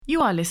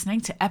You are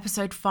listening to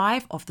episode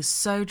 5 of the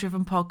So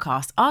Driven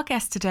podcast. Our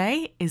guest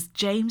today is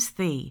James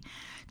Thie.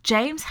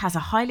 James has a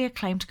highly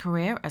acclaimed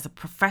career as a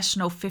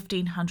professional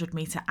 1500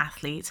 metre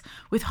athlete,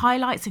 with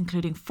highlights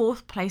including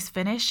 4th place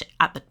finish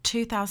at the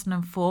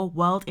 2004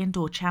 World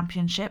Indoor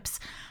Championships,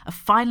 a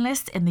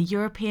finalist in the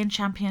European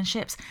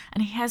Championships,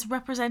 and he has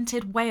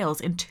represented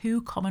Wales in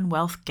 2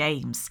 Commonwealth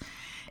Games.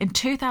 In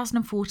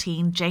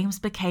 2014, James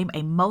became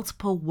a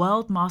multiple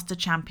World Master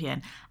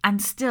Champion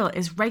and still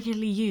is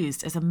regularly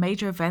used as a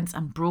major events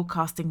and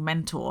broadcasting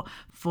mentor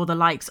for the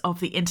likes of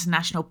the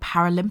International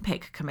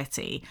Paralympic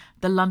Committee,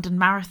 the London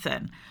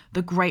Marathon,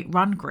 the Great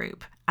Run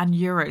Group, and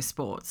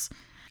Eurosports.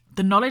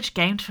 The knowledge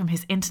gained from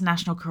his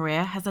international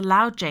career has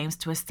allowed James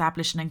to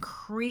establish an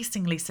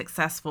increasingly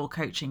successful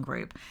coaching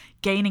group,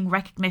 gaining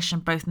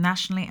recognition both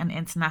nationally and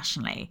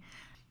internationally.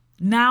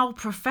 Now,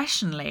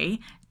 professionally,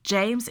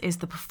 James is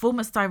the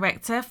performance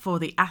director for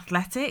the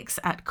athletics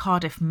at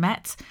Cardiff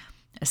Met,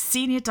 a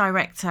senior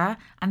director,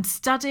 and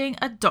studying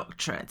a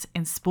doctorate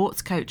in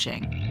sports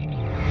coaching.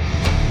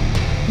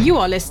 You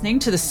are listening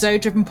to the So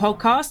Driven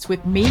podcast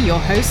with me, your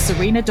host,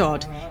 Serena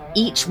Dodd.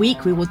 Each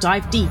week, we will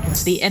dive deep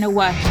into the inner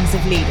workings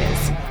of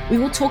leaders. We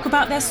will talk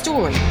about their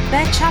story,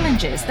 their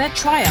challenges, their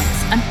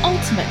triumphs, and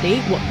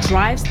ultimately what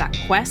drives that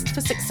quest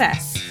for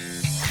success.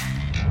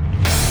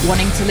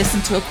 Wanting to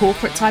listen to a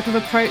corporate type of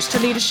approach to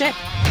leadership?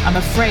 I'm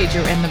afraid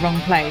you're in the wrong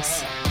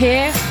place.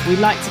 Here, we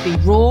like to be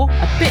raw,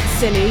 a bit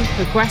silly,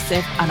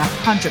 progressive, and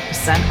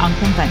 100%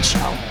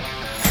 unconventional.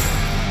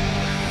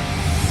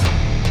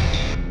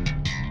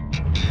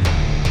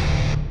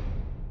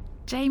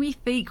 Jamie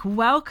Thie,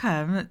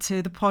 welcome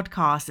to the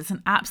podcast. It's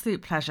an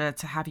absolute pleasure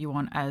to have you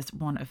on as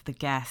one of the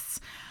guests.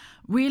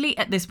 Really,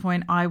 at this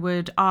point, I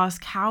would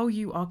ask how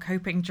you are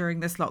coping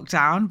during this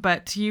lockdown,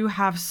 but you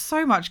have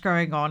so much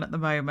going on at the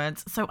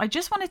moment. So I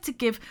just wanted to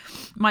give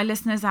my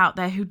listeners out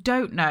there who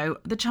don't know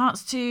the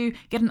chance to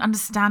get an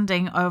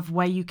understanding of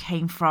where you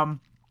came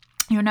from.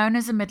 You're known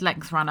as a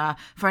mid-length runner.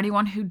 For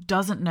anyone who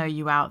doesn't know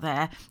you out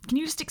there, can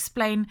you just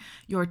explain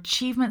your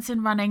achievements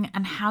in running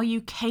and how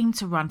you came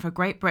to run for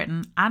Great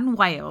Britain and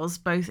Wales,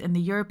 both in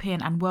the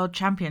European and World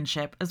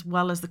Championship, as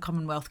well as the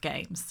Commonwealth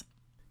Games?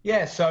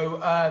 Yeah, so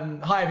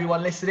hi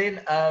everyone listening.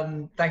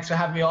 Thanks for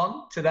having me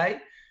on today.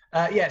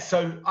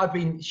 So I've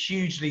been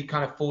hugely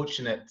kind of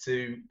fortunate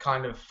to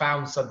kind of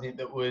found something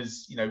that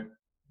was,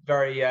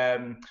 very,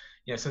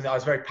 something I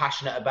was very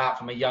passionate about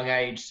from a young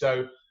age.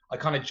 So I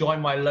kind of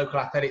joined my local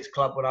athletics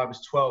club when I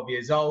was 12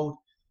 years old.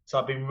 So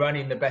I've been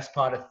running the best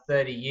part of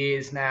 30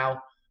 years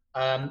now.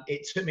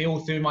 It took me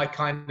all through my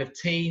kind of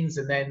teens,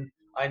 and then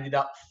I ended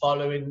up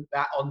following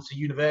that on to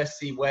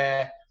university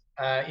where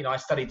I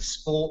studied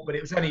sport, but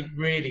it was only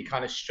really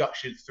kind of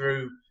structured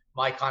through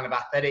my kind of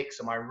athletics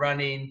and my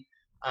running.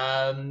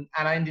 And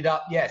I ended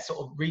up, sort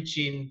of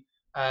reaching,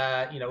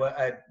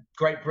 a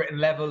Great Britain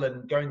level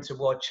and going to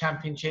World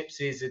Championships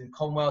and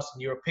Commonwealths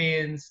and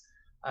Europeans,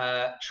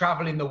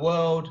 traveling the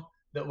world.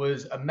 That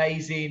was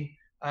amazing.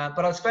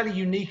 But I was fairly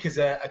unique as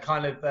a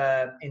kind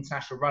of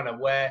international runner,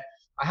 where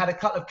I had a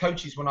couple of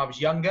coaches when I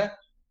was younger,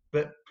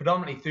 but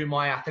predominantly through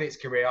my athletics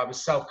career, I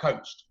was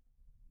self-coached.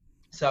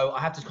 So I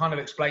have to kind of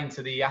explain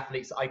to the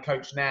athletes that I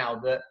coach now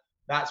that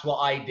that's what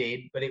I did,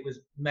 but it was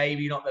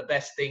maybe not the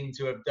best thing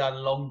to have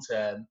done long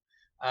term.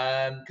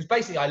 Because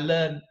basically I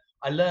learned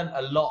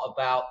a lot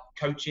about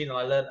coaching, and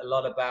I learned a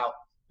lot about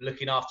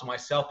looking after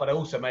myself, but I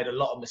also made a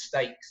lot of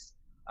mistakes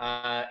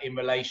in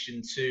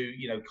relation to,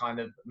 kind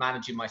of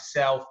managing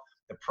myself,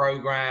 the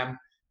program.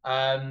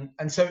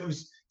 And so it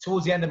was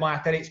towards the end of my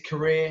athletics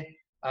career,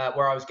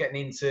 where I was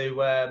getting into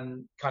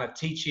kind of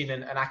teaching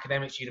and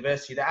academics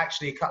university, that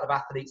actually a couple of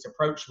athletes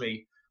approached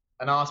me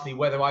and asked me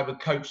whether I would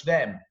coach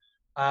them.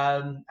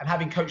 And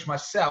having coached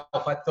myself,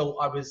 I thought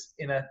I was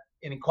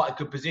in quite a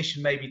good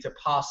position maybe to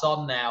pass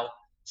on now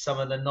some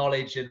of the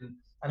knowledge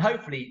and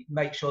hopefully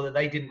make sure that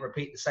they didn't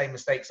repeat the same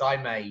mistakes I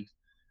made.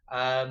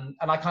 And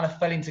I kind of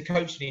fell into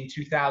coaching in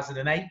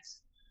 2008.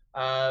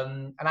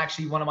 And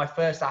actually one of my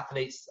first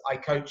athletes I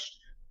coached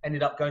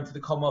ended up going to the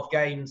Commonwealth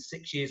Games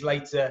 6 years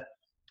later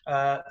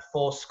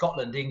for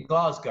Scotland in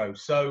Glasgow.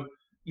 So,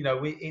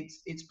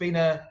 it's been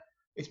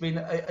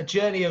a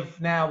journey of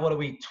now,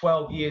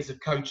 12 years of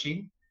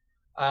coaching.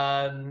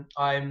 I'm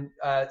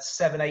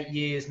 7-8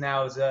 years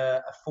now as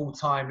a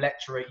full-time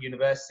lecturer at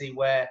university,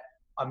 where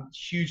I'm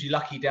hugely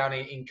lucky down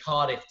in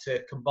Cardiff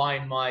to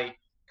combine my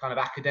kind of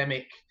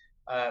academic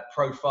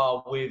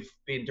profile with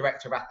being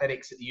director of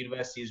athletics at the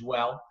university as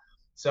well.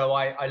 So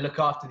I look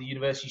after the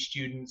university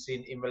students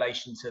in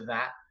relation to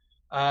that.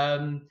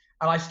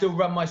 And I still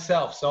run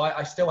myself. So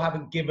I still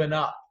haven't given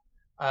up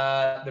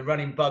the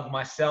running bug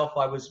myself.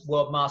 I was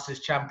World Masters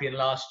champion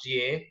last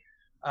year.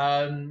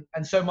 And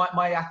so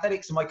my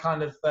athletics and my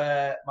kind of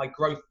my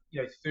growth,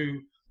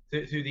 through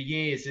the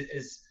years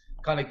has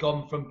kind of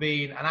gone from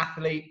being an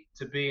athlete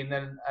to being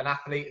then an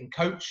athlete and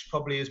coach,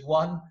 probably as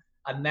one,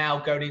 and now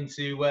going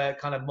into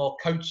kind of more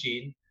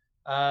coaching.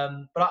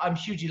 But I'm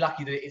hugely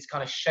lucky that it's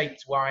kind of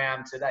shaped where I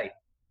am today.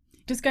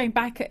 Just going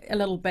back a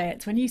little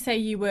bit, when you say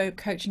you were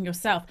coaching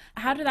yourself,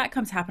 how did that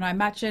come to happen? I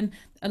imagine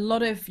a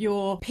lot of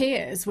your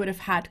peers would have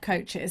had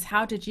coaches.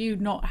 How did you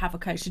not have a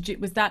coach?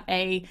 Was that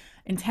a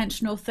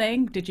intentional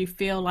thing? Did you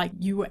feel like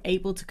you were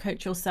able to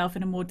coach yourself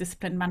in a more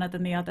disciplined manner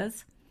than the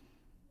others?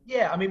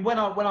 Yeah, I mean, when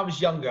I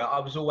was younger, I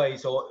was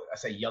always, or I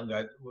say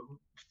younger,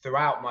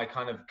 throughout my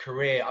kind of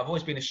career, I've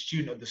always been a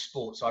student of the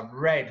sport. So I've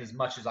read as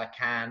much as I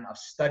can, I've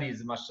studied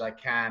as much as I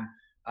can,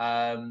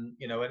 and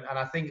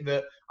I think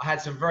that I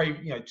had some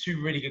very,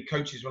 two really good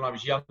coaches when I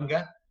was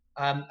younger,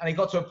 and it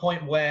got to a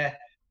point where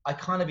I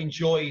kind of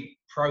enjoyed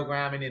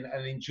programming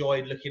and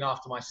enjoyed looking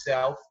after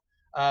myself.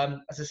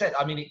 As I said,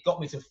 I mean, it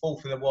got me to fall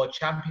for the World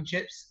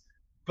Championships,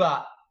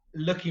 but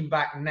looking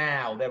back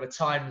now, there were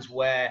times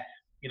where,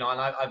 and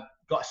I've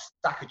got a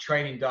stack of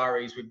training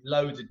diaries with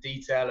loads of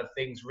detail of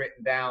things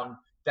written down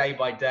day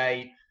by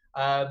day.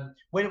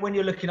 When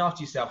you're looking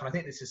after yourself, and I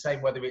think it's the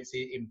same whether it's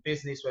in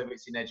business, whether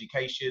it's in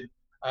education,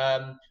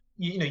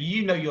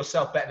 you know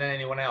yourself better than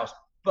anyone else.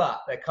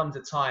 But there comes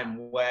a time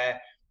where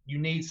you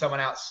need someone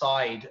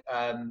outside.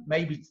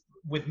 Maybe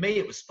with me,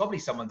 it was probably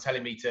someone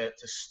telling me to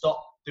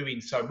stop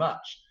doing so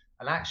much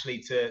and actually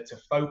to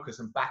focus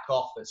and back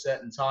off at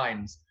certain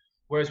times.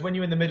 Whereas when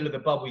you're in the middle of the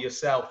bubble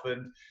yourself,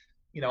 and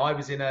I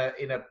was in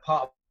a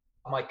part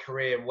of my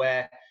career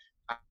where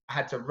I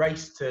had to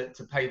race to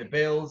pay the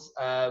bills,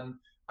 and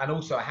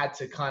also I had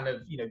to kind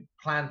of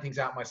plan things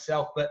out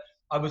myself. But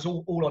I was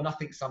all or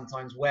nothing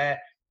sometimes, where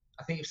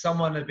I think if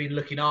someone had been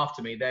looking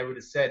after me, they would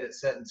have said at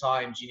certain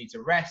times, you need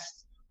to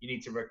rest, you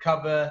need to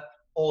recover,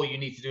 or you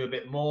need to do a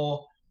bit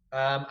more.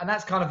 And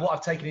that's kind of what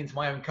I've taken into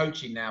my own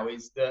coaching now,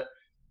 is that,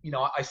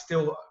 I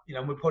still,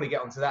 we'll probably get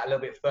onto that a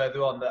little bit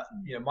further on, that,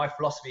 my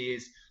philosophy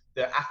is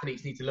that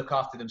athletes need to look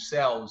after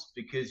themselves,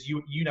 because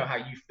you know how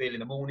you feel in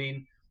the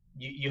morning,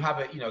 you have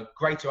a,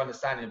 greater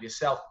understanding of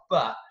yourself.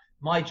 But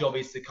my job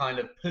is to kind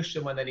of push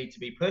them when they need to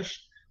be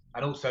pushed.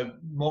 And also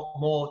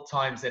more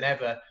times than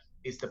ever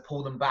is to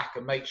pull them back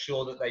and make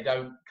sure that they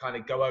don't kind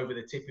of go over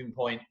the tipping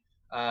point,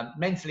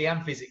 mentally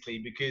and physically,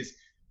 because,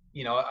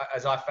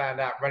 as I found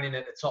out, running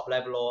at the top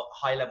level or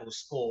high level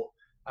sport,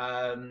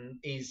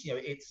 is,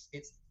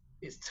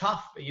 it's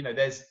tough.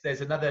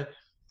 There's another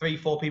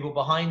 3-4 people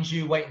behind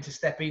you waiting to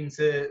step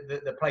into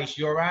the place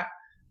you're at.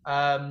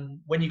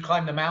 When you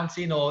climb the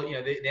mountain, or,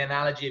 the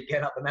analogy of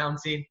getting up the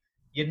mountain,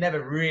 you're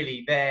never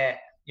really there.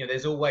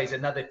 There's always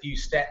another few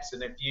steps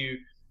and a few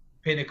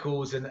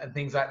pinnacles and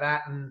things like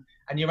that. And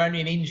you're only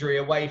an injury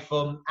away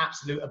from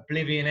absolute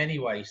oblivion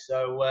anyway.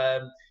 So,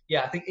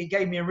 I think it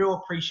gave me a real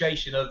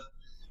appreciation of,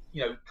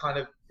 kind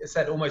of, as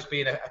I said, almost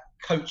being a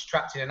coach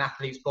trapped in an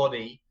athlete's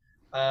body.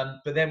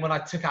 But then when I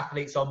took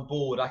athletes on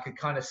board, I could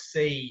kind of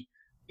see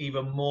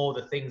even more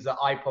the things that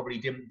I probably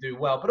didn't do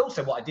well, but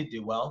also what I did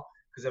do well,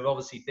 because there are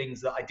obviously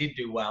things that I did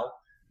do well.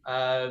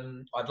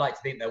 I'd like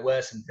to think there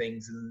were some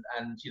things, and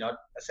I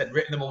said,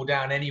 written them all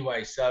down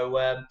anyway. So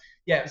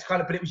it was kind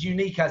of, but it was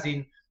unique, as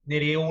in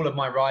nearly all of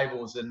my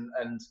rivals and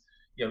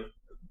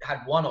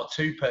had 1 or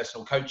 2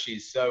 personal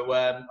coaches. So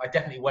I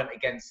definitely went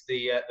against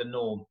the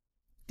norm.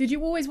 Did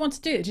you always want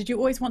to do it? Did you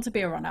always want to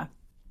be a runner?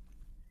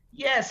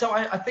 Yeah, so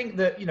I think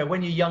that,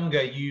 when you're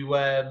younger,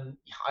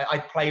 I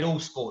played all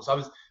sports.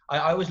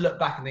 I always look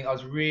back and think I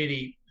was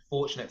really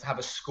fortunate to have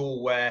a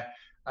school where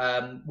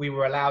we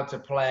were allowed to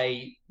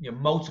play,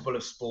 multiple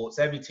of sports,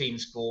 every team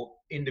sport,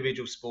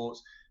 individual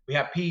sports. We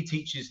had PE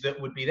teachers that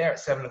would be there at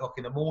 7 o'clock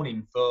in the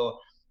morning for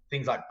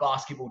things like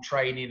basketball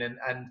training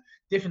and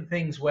different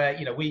things where,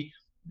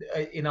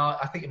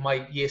 I think in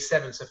my year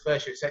 7, so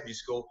first year at secondary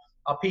school,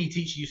 our PE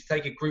teacher used to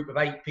take a group of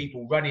 8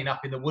 people running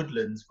up in the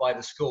woodlands by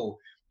the school.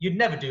 You'd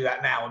never do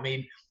that now. I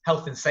mean,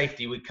 health and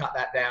safety would cut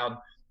that down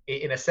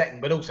in a second,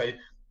 but also,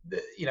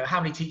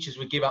 how many teachers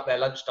would give up their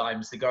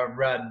lunchtimes to go and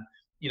run,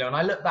 and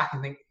I look back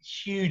and think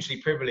hugely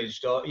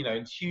privileged, or,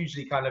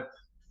 hugely kind of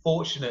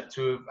fortunate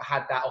to have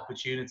had that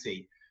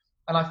opportunity.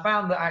 And I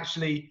found that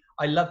actually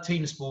I love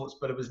team sports,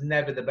 but it was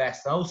never the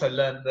best. I also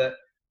learned that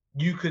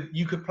you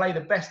could play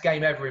the best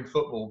game ever in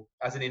football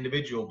as an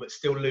individual, but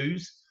still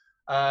lose.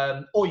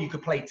 Or you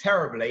could play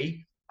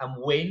terribly and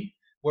win.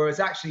 Whereas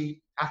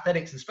actually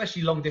athletics,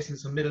 especially long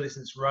distance and middle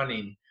distance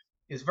running,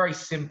 is very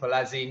simple,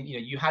 as in,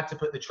 you had to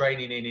put the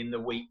training in the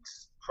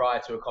weeks prior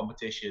to a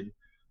competition.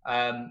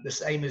 The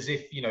same as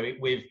if,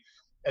 with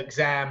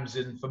exams,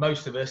 and for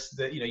most of us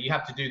that, you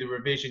have to do the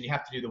revision, you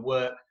have to do the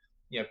work,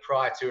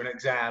 prior to an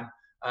exam.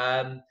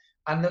 And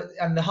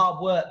the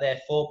hard work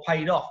therefore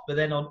paid off. But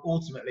then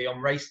ultimately on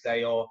race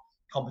day or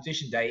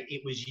competition day,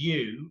 it was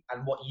you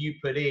and what you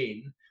put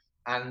in.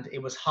 And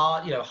it was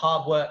hard,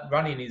 hard work.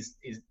 Running is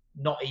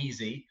not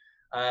easy.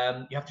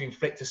 You have to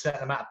inflict a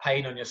certain amount of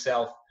pain on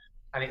yourself,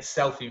 and it's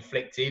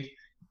self-inflicted.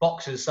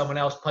 Boxers, someone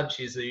else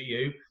punches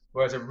you,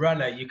 whereas a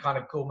runner, you kind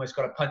of almost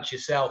got to punch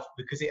yourself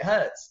because it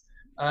hurts.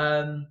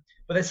 But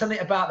there's something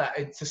about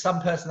that. To some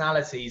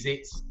personalities,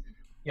 it's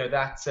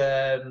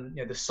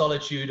the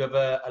solitude of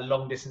a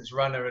long distance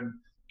runner and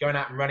going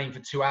out and running for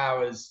 2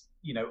 hours,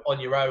 on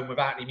your own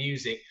without any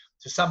music.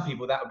 To some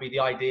people, that would be the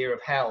idea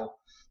of hell.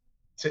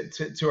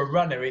 to a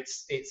runner,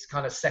 it's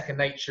kind of second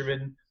nature,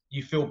 and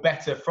you feel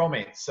better from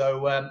it.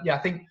 So I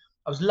think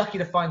I was lucky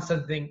to find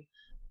something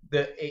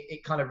that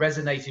it kind of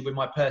resonated with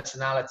my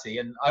personality.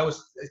 And I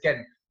was,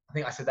 again, I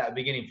think I said that at the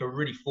beginning, feel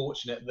really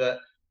fortunate that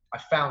I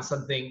found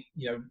something,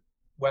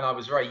 when I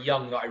was very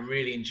young, that I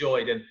really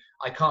enjoyed, and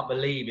I can't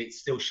believe it's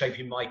still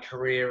shaping my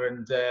career.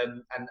 And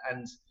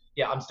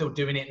I'm still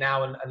doing it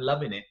now and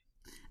loving it.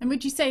 And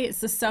would you say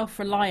it's the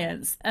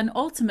self-reliance and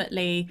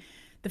ultimately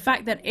the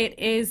fact that it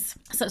is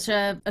such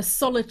a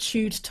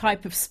solitude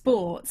type of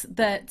sport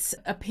that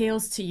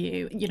appeals to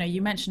you?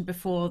 You mentioned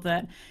before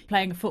that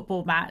playing a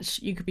football match,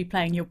 you could be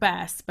playing your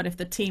best, but if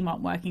the team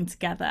aren't working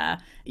together,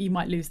 you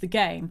might lose the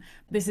game.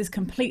 This is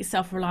complete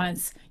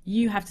self-reliance.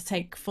 You have to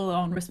take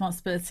full-on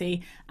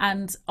responsibility,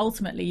 and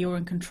ultimately you're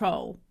in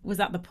control. Was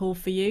that the pull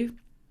for you?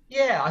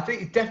 Yeah, I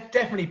think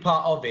definitely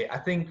part of it. I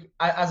think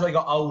as I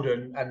got older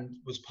and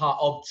was part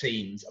of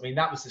teams, I mean,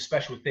 that was the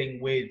special thing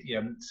with,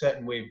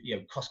 certain with,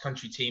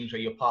 cross-country teams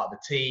where you're part of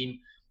the team.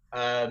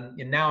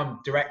 And now I'm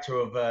director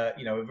of, a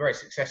very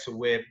successful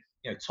with,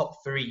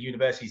 top 3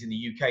 universities in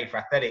the UK for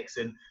athletics.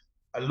 And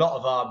a lot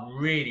of our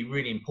really,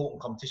 really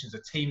important competitions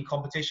are team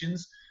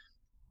competitions.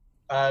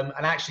 And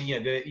actually,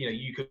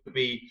 you could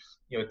be,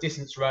 a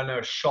distance runner,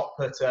 a shot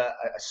putter,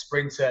 a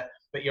sprinter,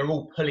 but you're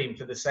all pulling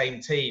for the same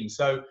team.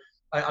 So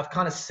I've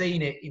kind of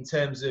seen it in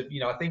terms of,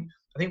 I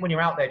think when you're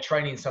out there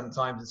training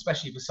sometimes,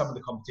 especially for some of the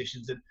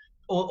competitions, and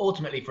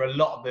ultimately for a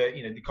lot of the,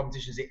 the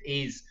competitions, it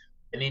is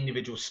an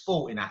individual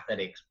sport in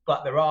athletics,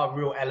 but there are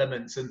real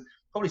elements, and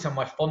probably some of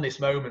my fondest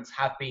moments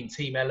have been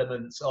team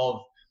elements of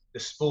the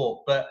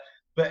sport. But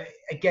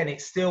again,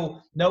 it's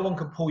still, no one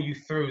can pull you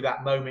through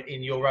that moment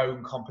in your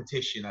own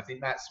competition. I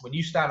think that's when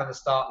you stand on the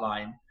start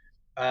line,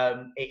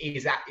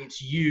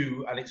 it's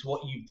you, and it's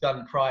what you've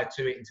done prior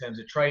to it in terms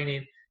of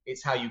training.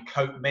 It's how you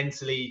cope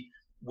mentally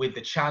with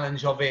the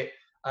challenge of it.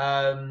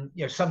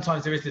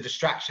 Sometimes there is the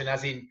distraction,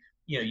 as in,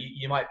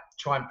 you might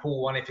try and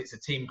pull one if it's a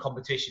team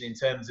competition in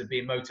terms of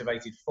being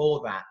motivated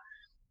for that.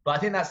 But I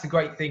think that's the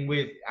great thing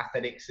with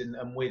athletics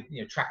and with,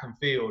 track and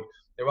field.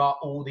 There are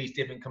all these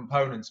different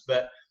components,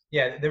 but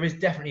yeah, there is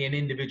definitely an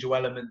individual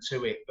element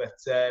to it. But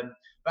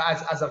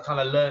as I've kind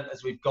of learned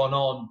as we've gone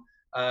on,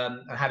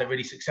 and had a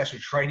really successful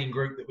training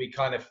group that we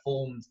kind of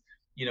formed,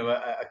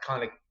 a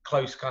kind of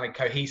close, kind of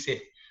cohesive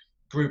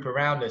group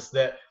around us,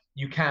 that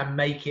you can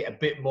make it a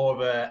bit more of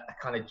a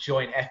kind of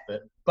joint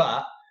effort.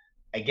 But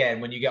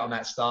again, when you get on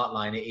that start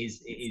line, it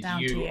is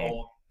you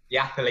or the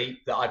athlete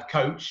that I've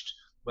coached.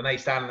 When they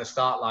stand on the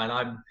start line,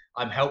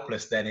 I'm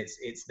helpless. Then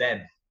it's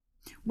them.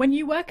 When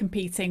you were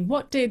competing,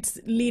 what did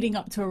leading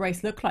up to a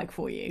race look like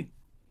for you?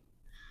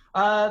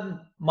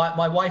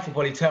 My wife will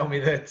probably tell me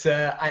that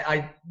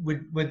I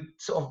would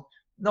sort of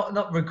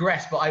not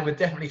regress, but I would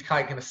definitely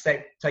kind of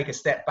take a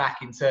step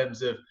back in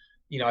terms of,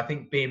 I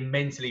think being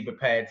mentally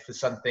prepared for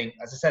something.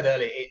 As I said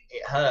earlier,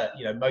 it hurt.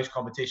 Most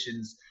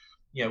competitions,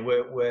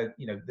 were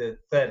the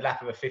third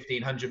lap of a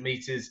 1500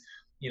 meters,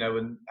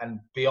 and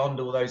beyond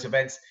all those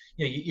events,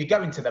 you're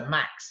going to the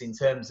max in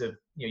terms of,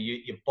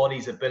 your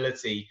body's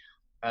ability,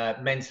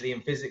 mentally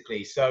and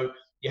physically. So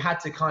you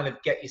had to kind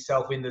of get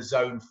yourself in the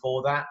zone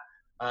for that,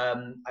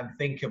 and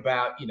think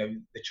about,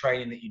 the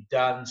training that you've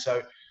done.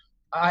 So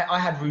I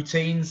had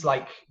routines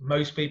like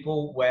most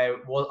people where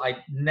I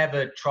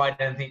never tried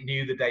anything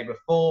new the day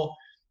before,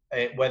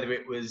 whether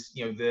it was,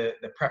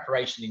 the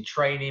preparation in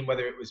training,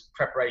 whether it was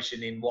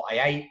preparation in what I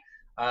ate.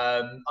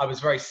 I was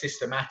very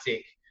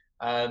systematic,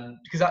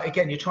 because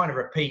again, you're trying to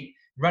repeat.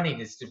 Running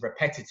is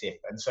repetitive.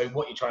 And so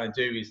what you're trying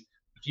to do is,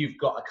 if you've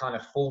got a kind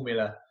of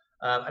formula,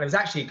 and it was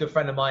actually a good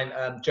friend of mine,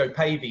 Joe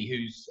Pavey,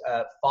 who's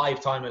a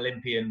 5-time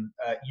Olympian,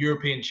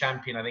 European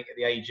champion, I think at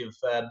the age of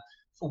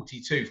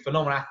 42,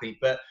 phenomenal athlete.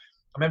 But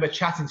I remember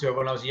chatting to her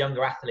when I was a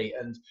younger athlete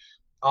and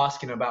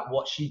asking her about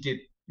what she did,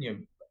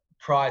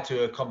 prior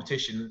to a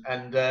competition.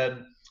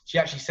 And she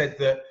actually said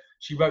that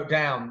she wrote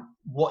down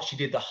what she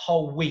did the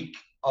whole week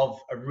of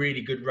a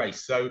really good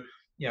race. So,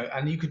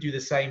 and you could do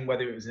the same,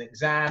 whether it was in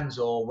exams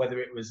or whether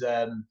it was,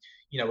 a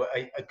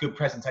good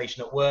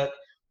presentation at work.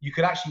 You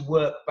could actually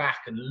work back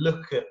and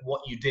look at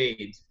what you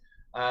did,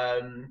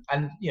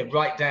 and,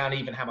 write down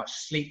even how much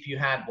sleep you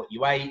had, what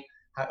you ate,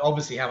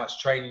 obviously how much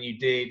training you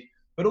did,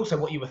 but also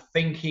what you were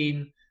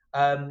thinking.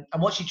 And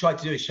what she tried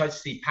to do is she tried to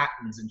see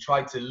patterns and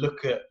tried to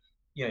look at,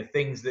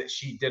 things that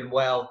she'd done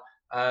well.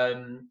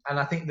 And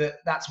I think that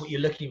that's what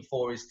you're looking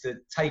for, is to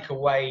take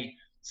away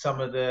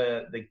some of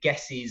the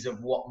guesses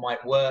of what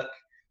might work.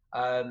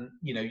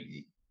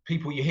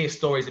 People, you hear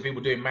stories of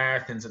people doing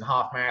marathons and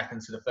half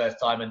marathons for the first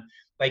time, and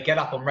they get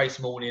up on race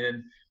morning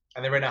and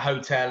they're in a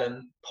hotel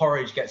and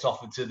porridge gets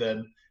offered to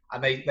them.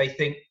 And they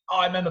think, oh,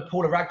 I remember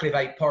Paula Radcliffe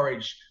ate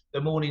porridge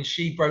the morning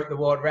she broke the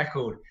world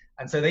record.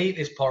 And so they eat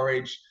this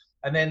porridge,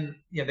 and then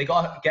they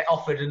get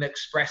offered an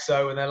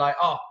espresso, and they're like,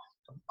 oh,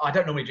 I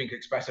don't normally drink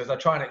espressos. I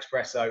try an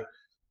espresso,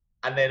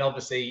 and then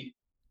obviously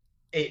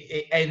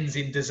it ends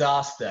in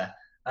disaster.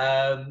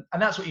 And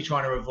that's what you're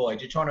trying to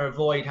avoid. You're trying to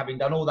avoid having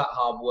done all that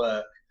hard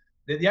work.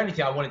 The only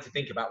thing I wanted to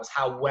think about was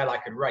how well I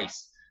could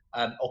race,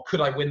 or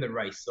could I win the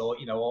race, or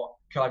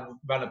can I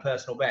run a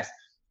personal best?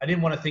 I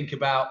didn't want to think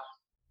about,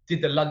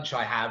 did the lunch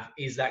I have,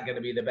 is that going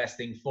to be the best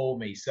thing for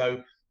me?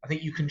 So I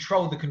think you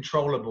control the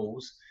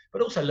controllables,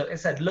 but also look,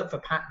 as I said, look for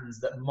patterns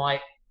that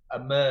might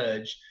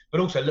emerge,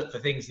 but also look for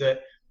things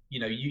that,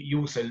 you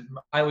also,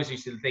 I always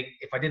used to think,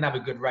 if I didn't have a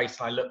good race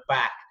and I look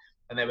back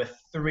and there were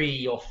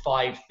 3 or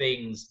 5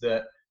 things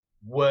that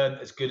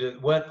weren't as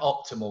good, weren't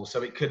optimal.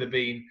 So it could have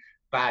been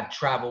bad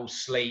travel,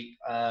 sleep,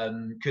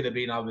 could have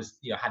been I was,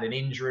 had an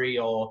injury,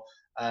 or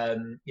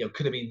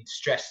could have been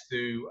stressed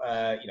through,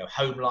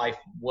 home life,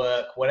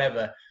 work,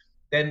 whatever.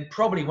 Then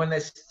probably when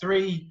there's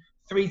three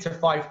to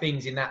 5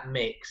 things in that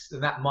mix,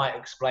 then that might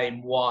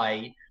explain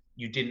why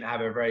you didn't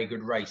have a very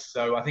good race.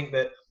 So I think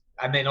that,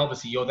 and then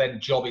obviously your then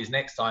job is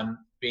next time,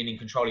 being in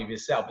control of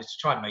yourself, is to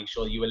try and make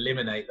sure you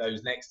eliminate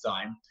those next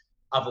time.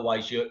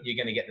 Otherwise, you're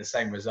going to get the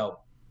same result.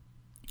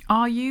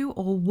 Are you,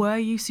 or were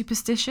you,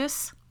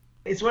 superstitious?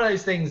 It's one of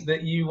those things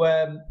that you,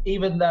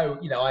 even though,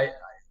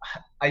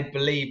 I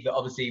believe that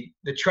obviously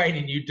the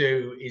training you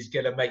do is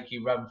going to make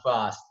you run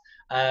fast.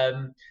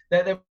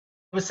 There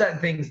were certain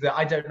things that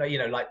I don't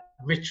know, like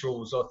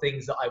rituals or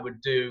things that I would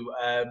do.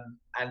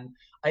 And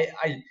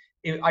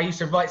I used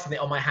to write something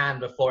on my hand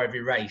before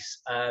every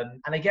race.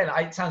 And again,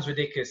 it sounds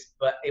ridiculous,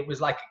 but it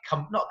was like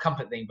not a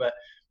comfort thing, but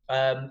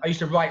I used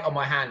to write on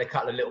my hand a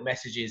couple of little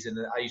messages, and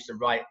I used to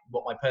write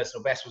what my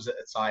personal best was at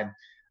the time,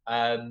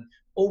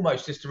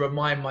 almost just to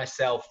remind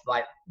myself,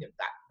 like,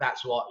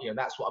 that's what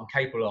I'm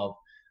capable of.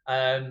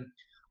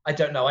 I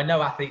don't know. I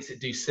know athletes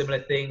that do similar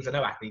things. I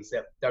know athletes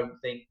that don't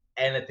think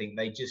anything.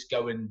 They just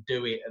go and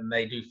do it, and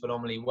they do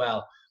phenomenally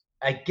well.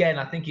 Again,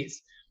 I think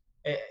it's,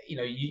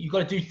 you got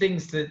to do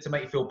things to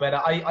make you feel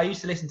better. I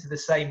used to listen to the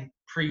same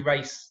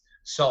pre-race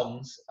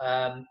songs,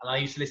 and I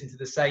used to listen to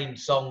the same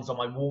songs on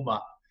my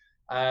warm-up.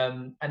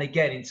 And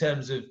again, in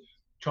terms of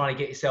trying to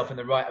get yourself in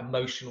the right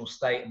emotional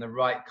state and the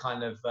right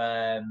kind of,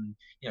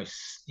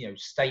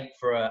 state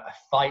for a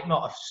fight,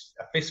 not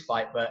a fist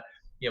fight, but,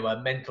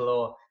 a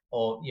mental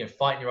or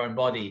fighting your own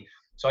body.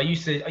 So I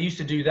used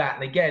to do that.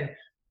 And again,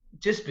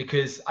 just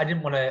because I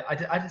didn't want to,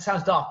 it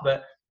sounds daft,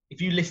 but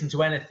if you listen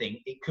to anything,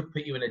 it could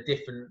put you in a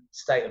different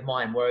state of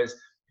mind. Whereas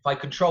if I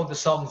controlled the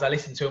songs I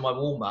listened to in my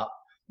warm up,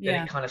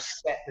 then it kind of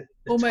set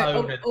the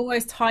tone.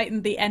 Almost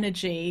heightened the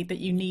energy that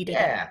you needed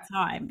at the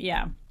time.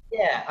 Yeah.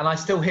 Yeah, and I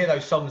still hear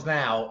those songs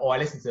now, or I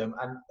listen to them,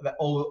 and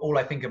all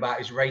I think about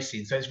is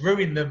racing. So it's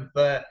ruined them.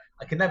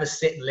 I can never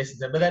sit and listen to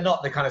them, but they're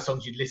not the kind of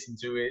songs you'd listen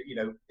to,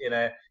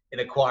 in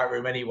a quiet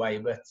room anyway.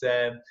 But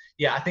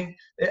I think,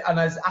 and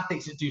as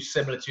athletes that do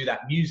similar to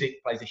that,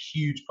 music plays a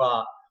huge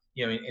part,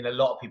 in a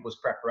lot of people's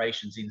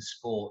preparations in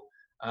sport.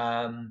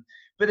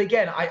 But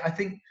again, I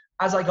think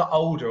as I got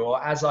older, or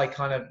as I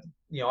kind of,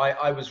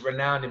 I was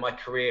renowned in my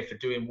career for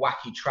doing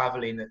wacky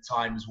traveling at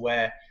times,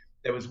 where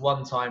there was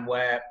one time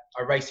where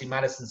I raced in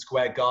Madison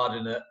Square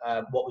Garden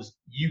at what was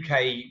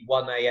UK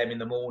 1 a.m. in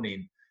the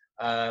morning,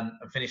 and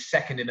finished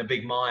second in a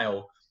big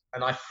mile.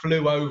 And I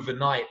flew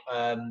overnight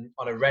on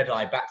a red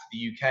eye back to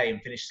the UK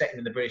and finished second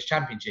in the British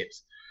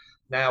Championships.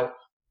 Now,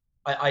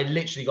 I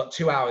literally got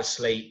 2 hours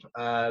sleep.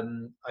 I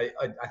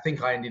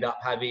think I ended up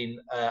having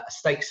a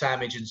steak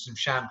sandwich and some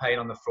champagne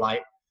on the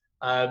flight.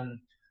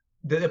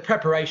 The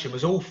preparation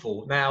was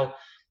awful. Now,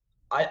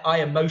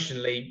 I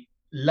emotionally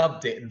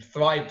loved it and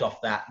thrived off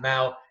that.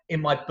 Now,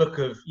 in my book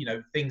of,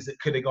 things that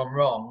could have gone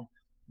wrong,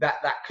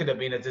 that could have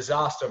been a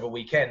disaster of a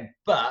weekend.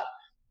 But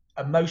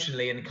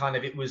emotionally, and kind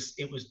of, it was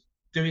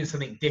doing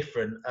something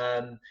different.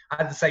 I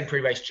had the same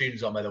pre-race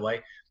tunes on, by the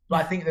way. But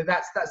I think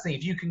that's the thing.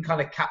 If you can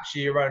kind of capture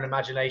your own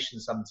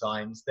imagination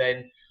sometimes,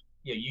 then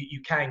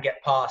you can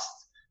get past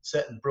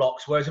certain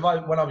blocks. Whereas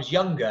when I was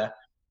younger,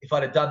 if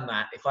I'd have done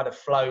that, if I'd have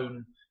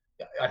flown,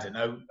 I don't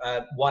know,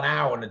 1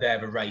 hour on a day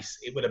of a race,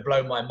 it would have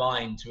blown my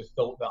mind to have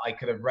thought that I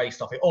could have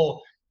raced off it. Or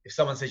if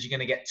someone says you're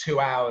going to get 2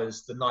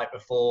 hours the night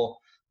before,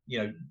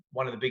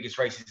 one of the biggest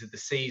races of the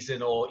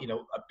season, or,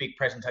 a big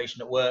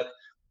presentation at work,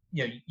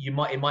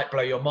 it might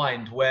blow your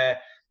mind. Where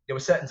there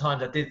were certain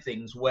times I did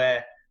things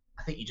where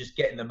I think you just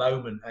get in the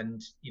moment,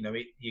 and,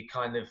 you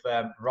kind of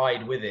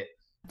ride with it.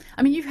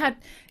 I mean, you've had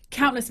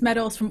countless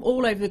medals from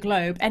all over the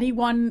globe.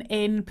 Anyone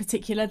in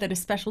particular that is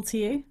special to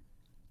you?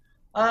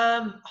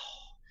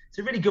 It's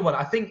a really good one.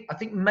 I think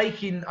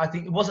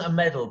it wasn't a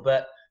medal,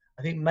 but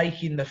I think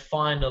making the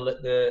final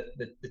at the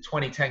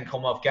 2010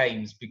 Commonwealth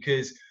Games,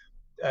 because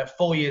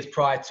 4 years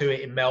prior to it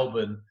in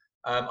Melbourne,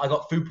 I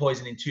got food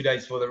poisoning 2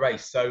 days before the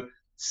race. So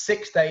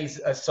 6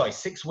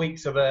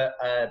 weeks of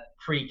a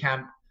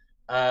pre-camp,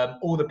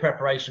 all the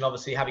preparation,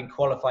 obviously having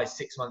qualified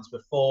 6 months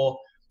before,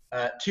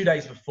 2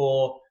 days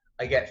before,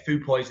 I get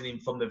food poisoning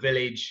from the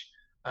village.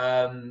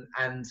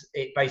 And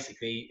it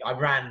basically, I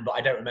ran, but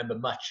I don't remember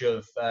much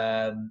of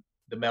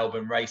the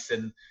Melbourne race,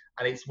 and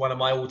it's one of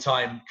my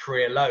all-time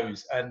career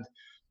lows. And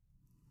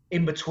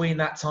in between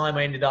that time,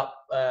 I ended up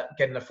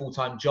getting a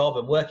full-time job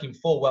and working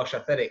for Welsh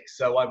Athletics.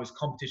 So I was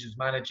competitions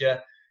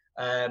manager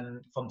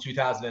from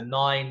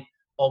 2009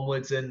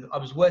 onwards, and I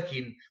was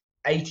working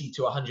 80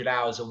 to 100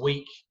 hours a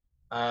week,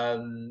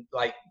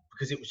 because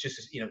because it was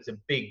just, it's a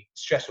big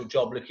stressful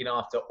job looking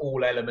after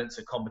all elements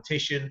of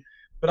competition.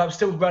 But I was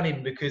still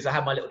running because I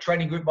had my little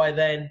training group by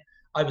then.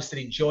 I was still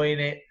enjoying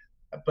it,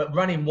 but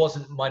running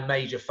wasn't my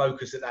major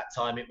focus at that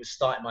time. It was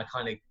starting my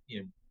kind of,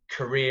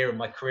 career and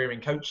my career in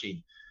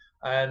coaching.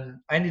 I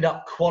ended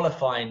up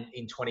qualifying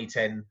in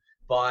 2010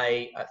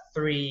 by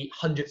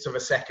 3/100ths of a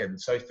second.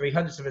 So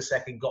 3/100ths of a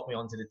second got me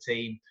onto the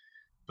team.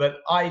 But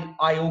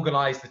I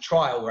organised the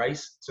trial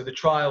race. So the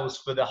trials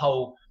for the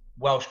whole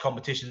Welsh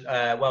competition,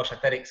 Welsh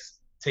athletics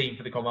team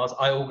for the Commonwealth,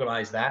 I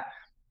organised that.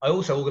 I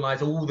also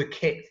organised all the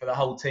kit for the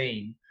whole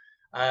team.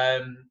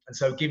 And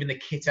so giving the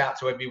kit out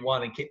to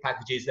everyone and kit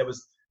packages, there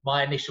was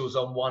my initials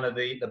on one of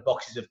the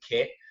boxes of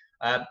kit.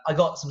 I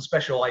got some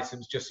special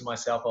items just for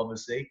myself,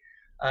 obviously.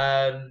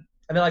 And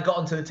then I got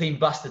onto the team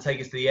bus to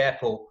take us to the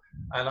airport.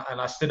 And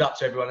I stood up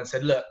to everyone and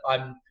said, look,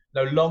 I'm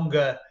no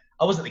longer,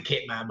 I wasn't the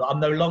kit man, but I'm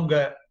no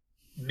longer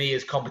me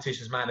as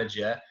competitions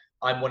manager.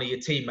 I'm one of your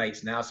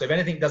teammates now. So if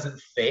anything doesn't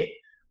fit,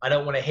 I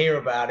don't want to hear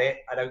about it.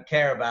 I don't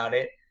care about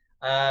it.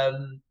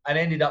 And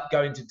ended up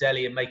going to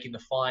Delhi and making the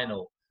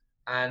final.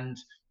 And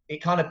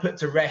it kind of put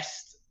to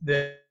rest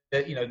the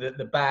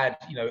bad,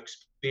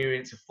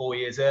 experience of 4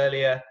 years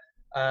earlier.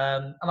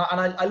 And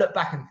I look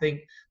back and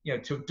think,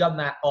 to have done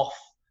that off,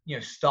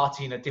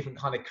 starting a different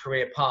kind of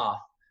career path.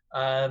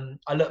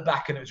 I look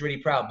back and it was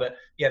really proud. But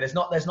yeah, there's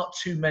not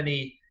too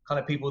many kind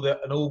of people that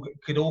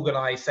could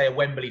organise, say, a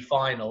Wembley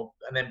final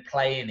and then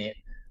play in it,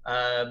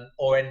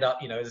 or end up,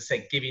 as I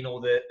said, giving all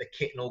the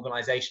kit and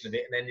organisation of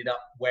it and ended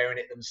up wearing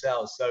it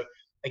themselves. So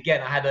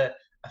again, I had a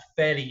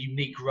fairly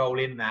unique role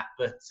in that,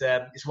 but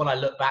it's one I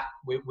look back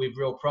with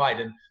real pride.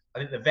 And I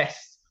think the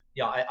vest,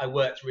 I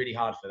worked really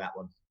hard for that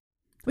one.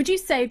 Would you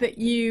say that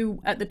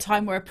you, at the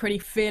time, were a pretty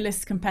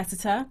fearless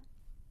competitor?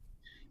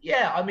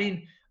 Yeah, I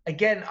mean,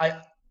 again,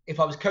 if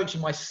I was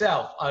coaching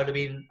myself, I'd have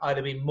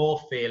been more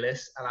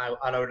fearless, and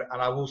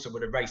I also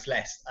would have raced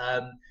less,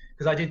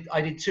 because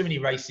I did too many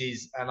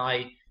races, and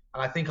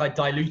I think I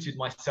diluted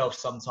myself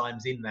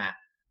sometimes in that.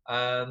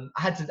 I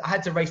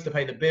had to race to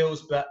pay the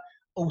bills, but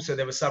also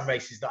there were some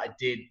races that I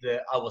did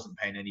that I wasn't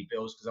paying any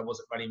bills because I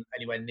wasn't running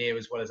anywhere near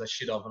as well as I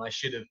should have, and I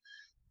should have,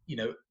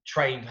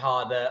 trained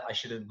harder. I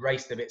should have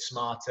raced a bit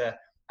smarter,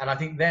 and I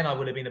think then I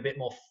would have been a bit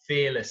more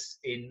fearless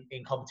in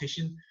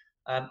competition.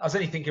 I was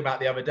only thinking about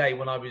the other day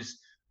when I was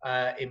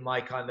in my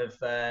kind of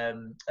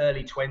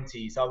early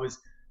 20s. I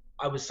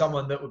was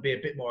someone that would be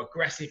a bit more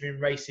aggressive in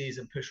races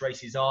and push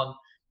races on,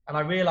 and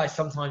I realised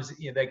sometimes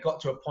they got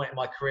to a point in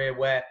my career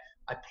where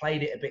I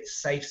played it a bit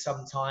safe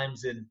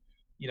sometimes, and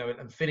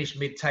and finished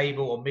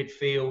mid-table or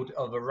midfield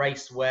of a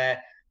race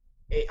where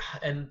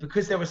and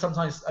because there was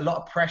sometimes a lot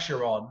of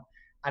pressure on,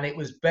 and it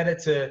was better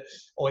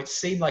it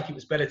seemed like it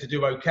was better to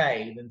do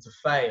okay than to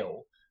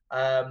fail.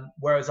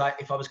 Whereas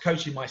if I was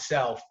coaching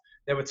myself,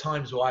 there were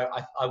times where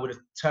I would have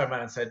turned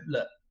around and said,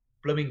 look,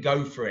 blooming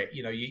go for it.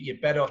 You're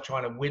better off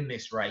trying to win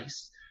this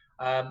race.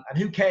 And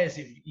who cares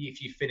if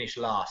you finish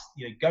last?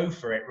 Go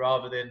for it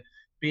rather than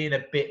being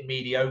a bit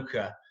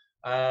mediocre.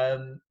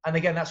 And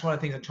again, that's one of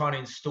the things I'm trying to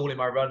install in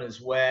my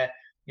runners, where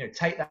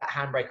take that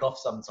handbrake off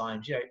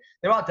sometimes.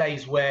 There are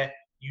days where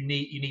you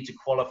need to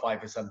qualify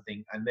for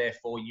something, and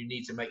therefore you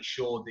need to make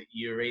sure that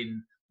you're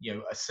in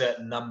a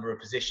certain number of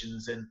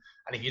positions, and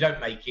if you don't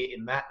make it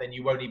in that, then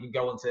you won't even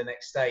go on to the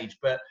next stage.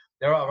 But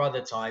there are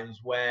other times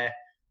where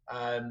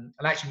and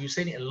actually we've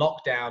seen it in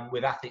lockdown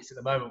with athletes at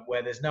the moment,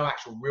 where there's no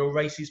actual real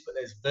races, but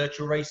there's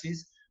virtual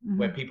races,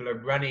 where people are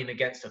running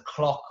against a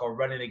clock or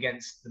running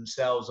against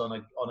themselves on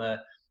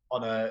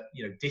a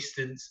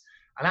distance,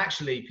 and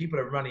actually people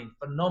are running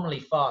phenomenally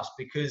fast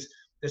because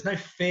there's no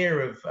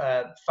fear of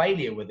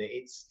failure with it.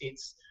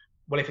 It's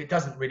well, if it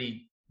doesn't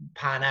really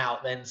pan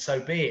out, then so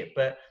be it.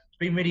 But it's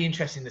been really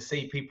interesting to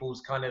see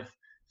people's kind of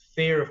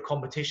fear of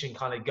competition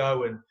kind of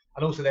go, and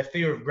also their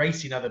fear of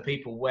racing other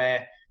people,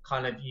 where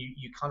kind of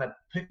you kind of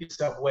put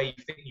yourself where you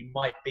think you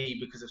might be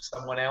because of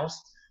someone else.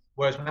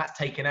 Whereas when that's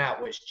taken out,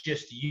 where it's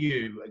just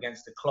you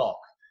against the clock,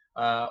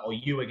 or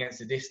you against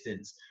the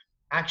distance,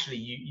 actually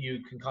you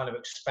can kind of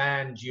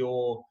expand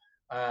your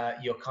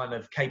kind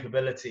of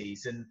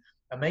capabilities and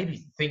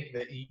maybe think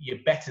that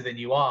you're better than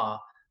you are,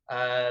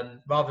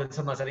 rather than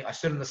sometimes I think I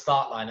stood on the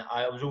start line,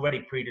 I was already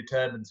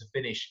predetermined to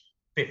finish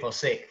 5th or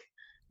 6th,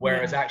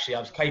 whereas actually I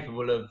was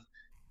capable of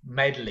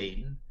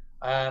meddling,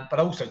 but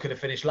I also could have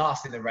finished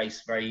last in the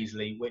race very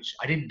easily, which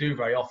I didn't do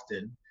very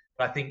often.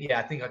 But I think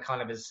I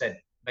kind of, as I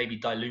said, maybe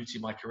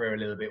diluted my career a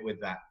little bit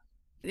with that.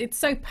 It's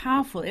so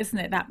powerful, isn't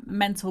it, that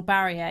mental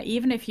barrier?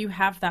 Even if you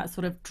have that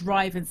sort of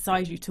drive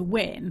inside you to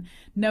win,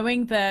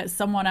 knowing that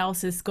someone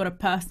else has got a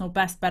personal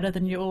best better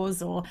than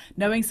yours, or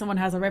knowing someone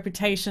has a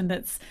reputation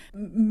that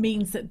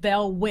means that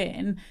they'll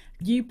win,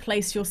 you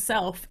place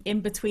yourself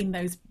in between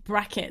those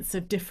brackets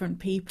of different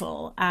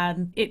people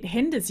and it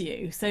hinders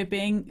you. So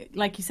being,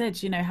 like you said,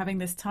 having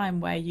this time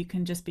where you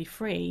can just be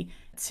free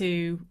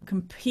to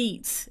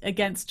compete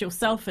against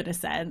yourself in a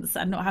sense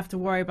and not have to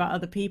worry about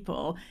other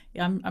people.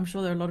 I'm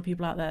sure there are a lot of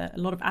people out there, a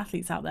lot of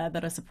athletes out there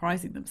that are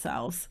surprising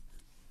themselves.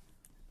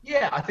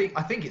 Yeah, I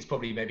think it's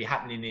probably maybe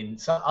happening in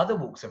some other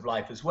walks of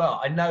life as well.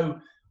 I know,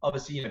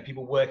 obviously,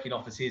 people work in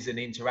offices and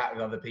interact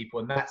with other people,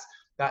 and that's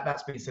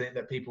been something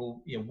that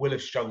people will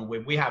have struggled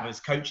with. We have, as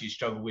coaches,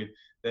 struggled with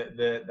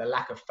the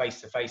lack of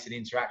face to face and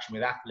interaction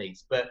with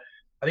athletes. But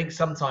I think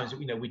sometimes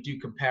we do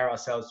compare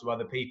ourselves to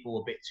other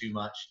people a bit too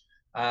much.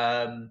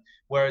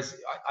 Whereas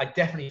I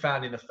definitely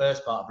found in the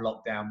first part of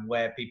lockdown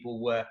where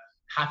people were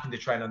having to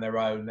train on their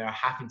own, they're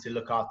having to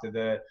look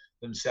after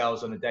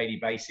themselves on a daily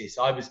basis.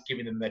 I was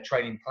giving them their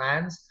training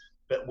plans,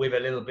 but with a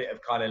little bit of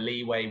kind of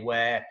leeway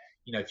where,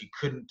 if you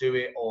couldn't do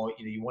it or,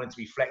 you wanted to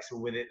be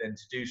flexible with it, then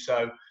to do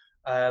so.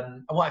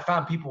 And what I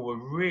found, people were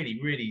really,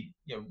 really,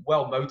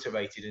 well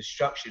motivated and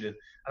structured. And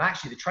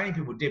actually the training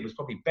people did was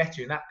probably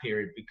better in that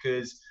period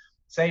because,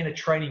 say, in a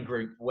training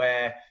group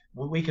where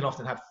we can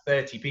often have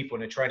 30 people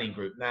in a training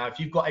group. Now, if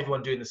you've got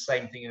everyone doing the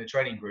same thing in a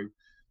training group,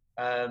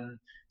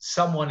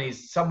 someone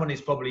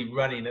is probably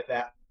running at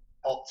that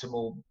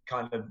optimal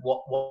kind of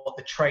what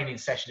the training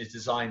session is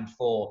designed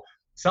for.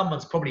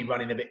 Someone's probably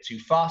running a bit too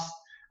fast,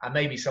 and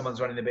maybe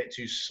someone's running a bit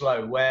too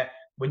slow, where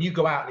when you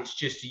go out and it's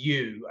just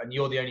you and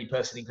you're the only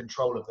person in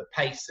control of the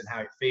pace and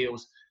how it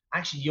feels,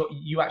 actually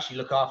you actually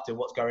look after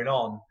what's going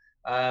on.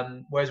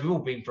 Whereas we've all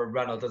been for a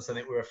run or done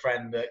something with a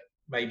friend that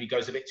maybe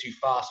goes a bit too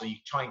fast, or you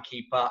try and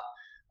keep up.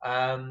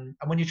 And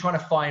when you're trying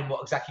to find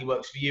what exactly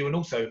works for you, and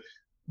also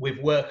with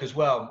work as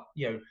well,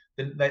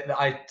 that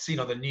I've seen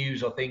on the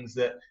news or things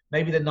that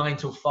maybe the 9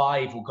 till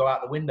 5 will go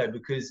out the window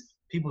because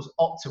people's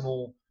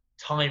optimal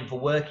time for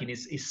working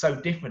is so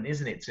different,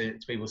 isn't it, to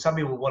people? Some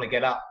people want to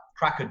get up,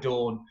 crack of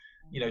dawn,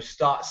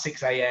 start at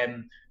 6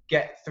 a.m.,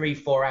 get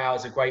 3-4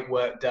 hours of great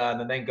work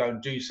done, and then go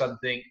and do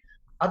something.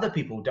 Other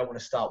people don't want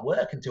to start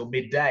work until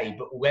midday,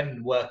 but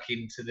when work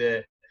into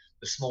the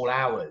small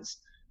hours.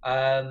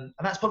 And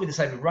that's probably the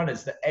same with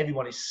runners, that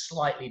everyone is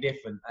slightly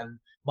different. And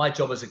my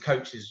job as a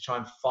coach is to try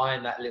and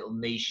find that little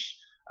niche.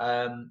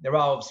 There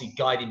are obviously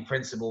guiding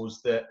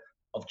principles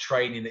of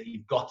training that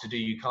you've got to do.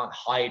 You can't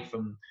hide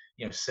from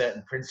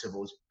certain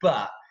principles,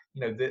 but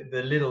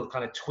the little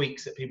kind of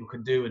tweaks that people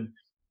can do, and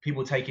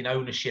people taking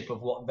ownership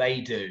of what they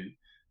do.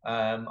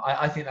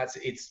 I think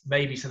it's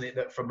maybe something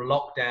that from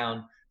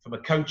lockdown, from a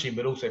coaching,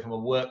 but also from a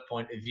work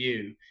point of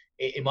view,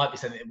 it might be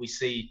something that we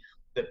see,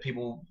 that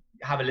people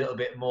have a little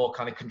bit more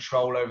kind of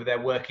control over their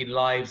working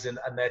lives and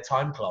their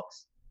time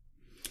clocks.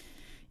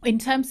 In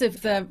terms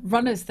of the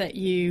runners that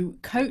you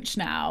coach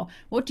now,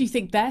 what do you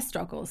think their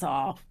struggles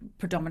are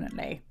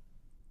predominantly?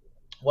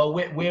 Well,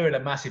 we're in a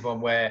massive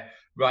one where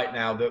right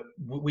now that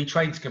we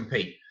train to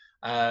compete.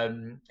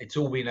 It's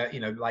all been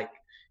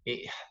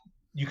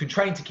you can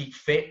train to keep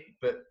fit,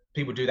 but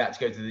people do that to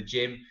go to the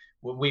gym.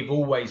 We've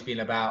always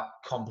been about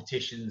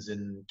competitions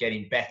and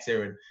getting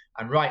better,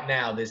 and right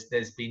now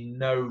there's been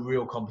no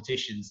real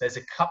competitions. There's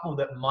a couple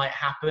that might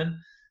happen,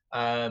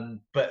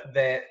 but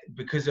they're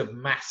because of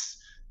mass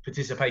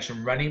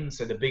participation running.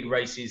 So the big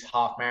races,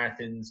 half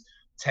marathons,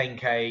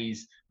 10Ks,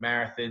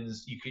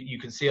 marathons. You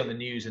can see on the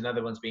news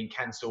another one's being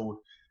cancelled.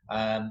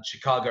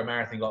 Chicago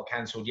Marathon got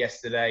cancelled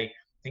yesterday.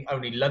 I think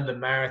only London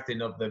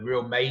Marathon of the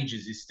real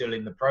majors is still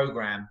in the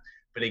program,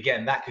 but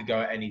again, that could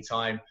go at any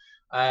time.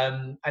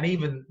 And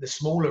even the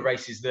smaller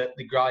races that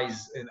the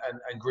guys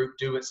and group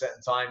do at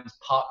certain times,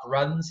 park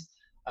runs,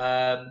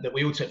 that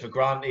we all took for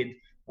granted,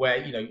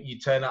 where you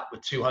turn up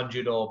with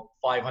 200 or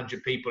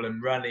 500 people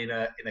and run in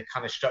a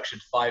kind of structured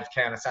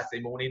 5K on a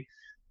Saturday morning.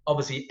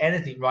 Obviously,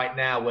 anything right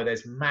now where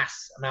there's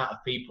mass amount of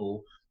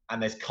people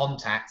and there's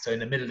contact. So in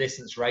the middle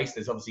distance race,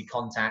 there's obviously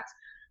contact,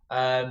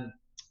 and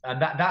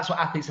that's what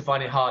athletes are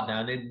finding hard now.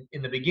 And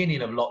in the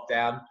beginning of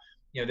lockdown,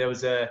 there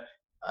was a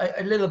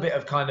little bit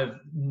of kind of,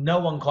 no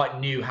one quite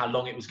knew how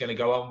long it was going to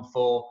go on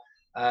for.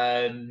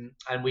 And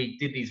we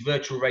did these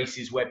virtual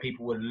races where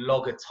people would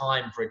log a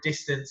time for a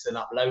distance and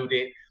upload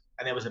it.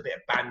 And there was a bit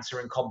of banter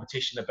and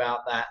competition about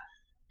that.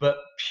 But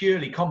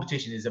purely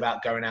competition is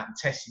about going out and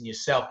testing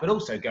yourself, but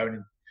also going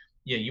and,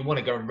 you want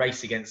to go and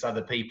race against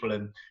other people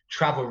and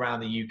travel around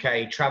the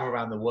UK, travel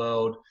around the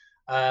world.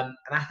 And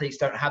athletes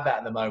don't have that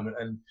at the moment.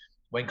 And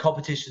when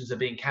competitions are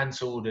being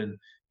cancelled, and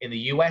in the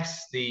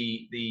US,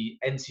 the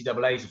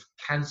NCAAs have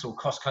cancelled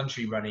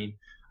cross-country running,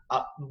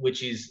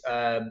 which is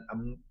a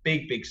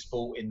big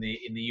sport in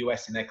the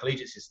US in their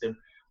collegiate system.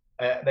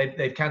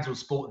 They've cancelled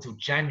sport until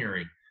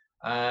January.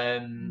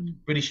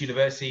 British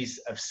universities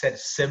have said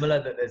similar,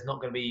 that there's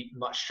not going to be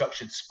much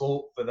structured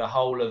sport for the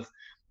whole of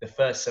the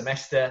first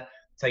semester,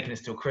 taking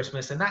us till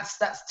Christmas. And that's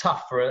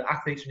tough for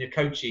athletes when you're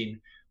coaching,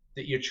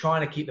 that you're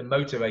trying to keep them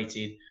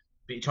motivated,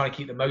 but you're trying to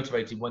keep them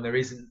motivated when there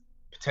isn't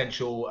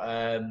potential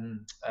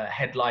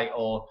headlight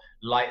or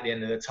light at the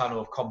end of the tunnel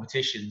of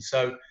competition.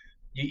 So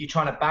you're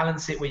trying to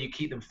balance it where you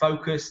keep them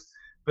focused,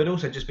 but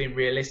also just being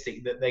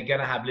realistic that they're going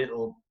to have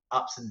little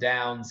ups and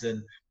downs,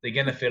 and they're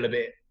going to feel a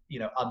bit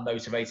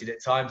unmotivated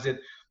at times. And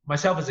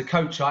myself as a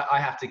coach, I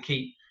have to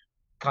keep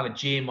kind of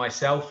geeing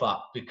myself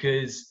up,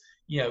 because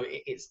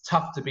it's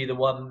tough to be the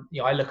one.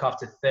 I look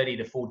after 30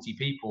 to 40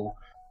 people,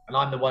 and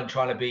I'm the one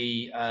trying to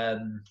be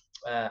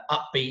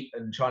upbeat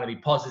and trying to be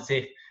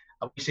positive.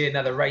 and we see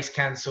another race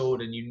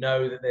cancelled, and you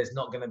know that there's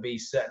not going to be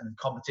certain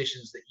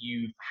competitions that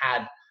you've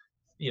had.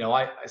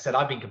 I said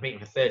I've been competing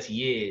for 30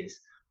 years,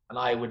 and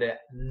I would have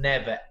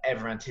never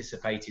ever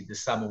anticipated the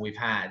summer we've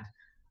had.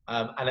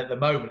 And at the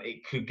moment,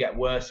 it could get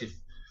worse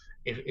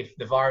if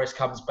the virus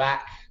comes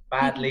back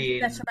badly.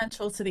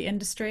 Detrimental to the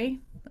industry.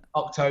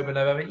 October,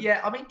 November.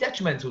 Yeah, I mean,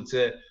 detrimental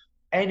to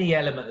any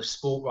element of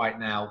sport right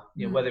now,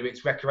 whether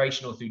it's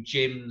recreational through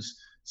gyms,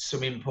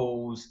 swimming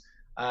pools,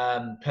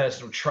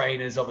 personal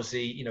trainers,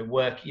 obviously,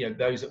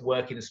 those that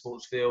work in the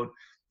sports field,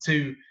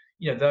 to,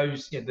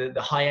 those,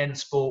 the high-end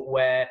sport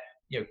where,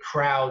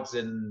 crowds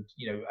and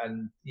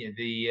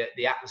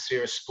the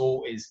atmosphere of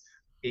sport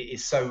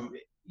is so,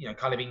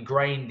 kind of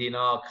ingrained in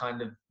our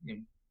kind of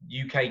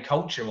UK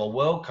culture or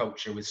world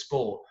culture with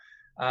sport.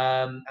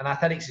 And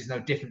athletics is no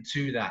different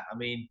to that. I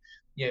mean,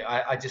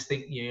 I just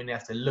think you only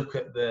have to look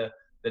at the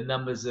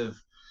numbers of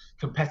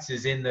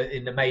competitors in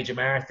the major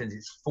marathons.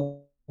 It's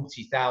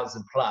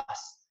 40,000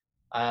 plus,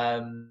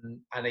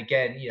 and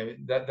again,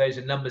 those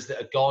are numbers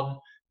that are gone.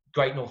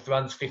 Great North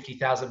Run's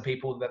 50,000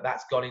 people.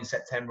 That's gone in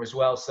September as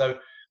well. So,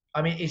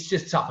 I mean, it's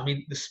just tough. I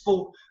mean,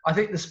 I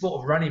think the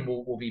sport of running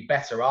will be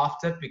better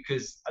after,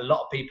 because a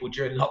lot of people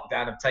during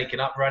lockdown have taken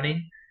up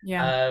running.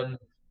 Yeah.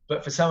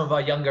 But for some of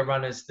our younger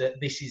runners, that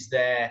this is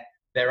their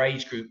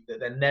age group, that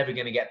they're never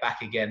going to get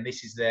back again.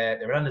 This is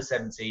they're under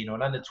 17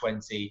 or under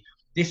 20.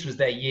 This was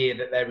their year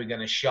that they were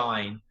going to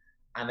shine,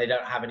 and they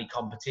don't have any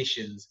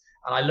competitions.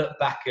 And I look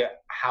back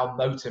at how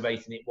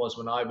motivating it was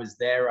when I was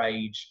their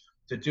age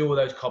to do all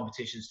those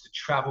competitions, to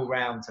travel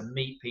around, to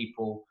meet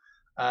people,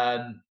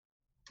 and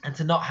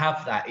to not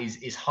have that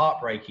is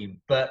heartbreaking.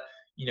 But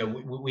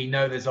we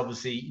know there's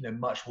obviously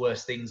much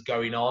worse things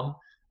going on.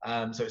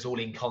 So it's all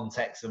in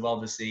context of,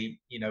 obviously,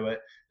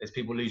 there's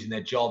people losing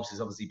their jobs.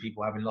 There's obviously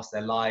people having lost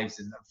their lives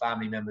and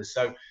family members.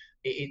 So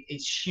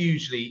it's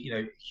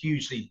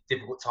hugely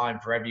difficult time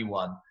for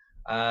everyone.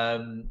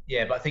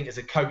 But I think as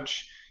a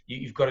coach,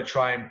 you've got to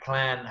try and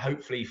plan,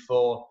 hopefully,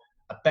 for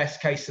a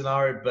best case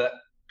scenario, but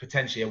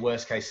potentially a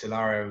worst case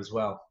scenario as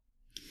well.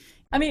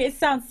 I mean, it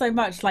sounds so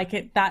much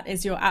like that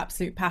is your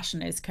absolute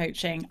passion, is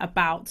coaching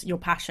about your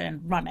passion,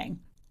 running.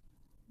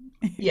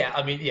 Yeah,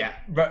 I mean,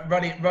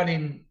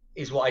 running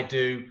is what I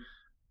do.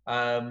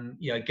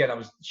 Again, I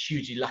was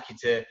hugely lucky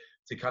to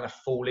kind of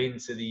fall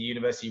into the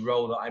university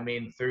role that I'm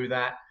in through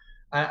that.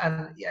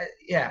 I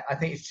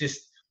think it's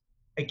just,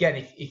 again,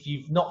 if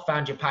you've not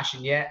found your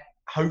passion yet,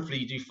 hopefully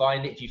you do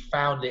find it. If you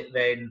found it,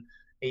 then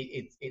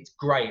it's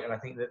great. And I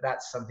think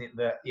that's something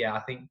that, I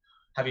think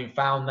having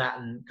found that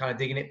and kind of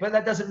digging it, but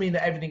that doesn't mean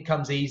that everything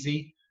comes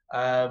easy.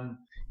 And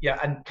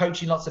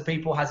coaching lots of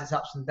people has its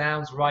ups and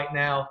downs. Right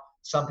now,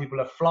 some people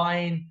are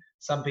flying.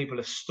 Some people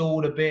have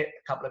stalled a bit.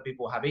 A couple of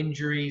people have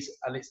injuries,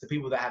 and it's the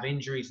people that have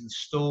injuries and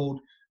stalled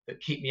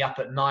that keep me up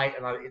at night.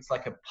 And it's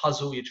like a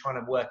puzzle. You're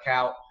trying to work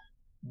out,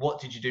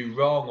 what did you do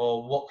wrong,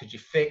 or what could you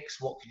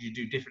fix? What could you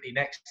do differently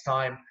next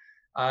time?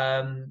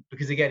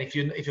 Because again, if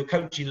you're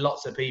coaching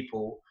lots of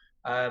people,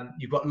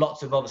 you've got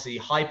lots of obviously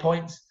high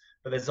points,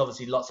 but there's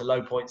obviously lots of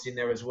low points in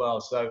there as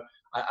well. So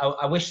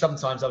I wish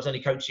sometimes I was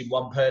only coaching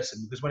one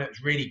person, because when it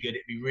was really good,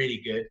 it'd be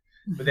really good.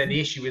 But then the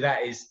issue with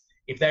that is,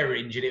 if they were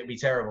injured, it'd be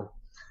terrible.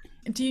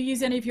 Do you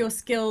use any of your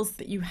skills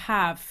that you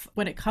have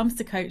when it comes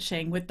to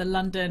coaching with the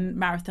London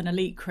Marathon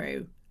Elite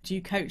crew? Do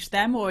you coach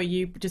them, or are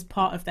you just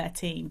part of their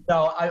team?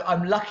 No,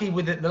 I'm lucky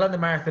with the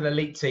London Marathon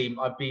Elite team.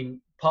 I've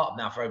been part of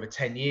now for over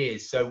 10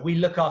 years. So we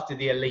look after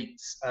the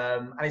elites.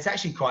 And it's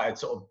actually quite a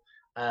sort of,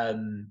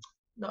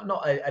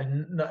 not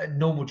a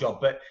normal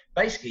job, but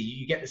basically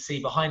you get to see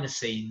behind the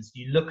scenes,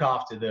 you look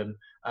after them.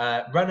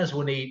 Runners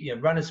will need,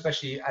 runners,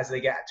 especially as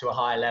they get to a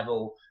higher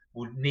level,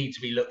 would need to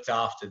be looked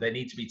after. They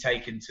need to be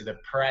taken to the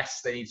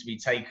press. They need to be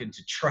taken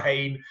to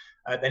train.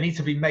 They need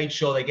to be made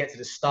sure they get to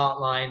the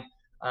start line.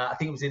 I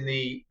think it was in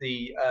the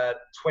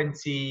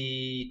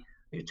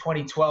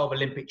 2012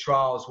 Olympic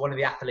trials, one of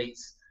the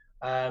athletes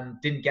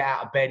didn't get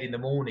out of bed in the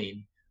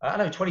morning.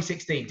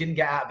 2016, didn't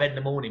get out of bed in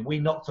the morning. We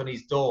knocked on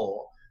his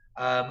door,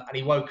 and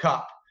he woke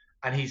up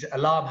and his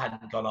alarm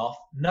hadn't gone off,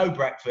 no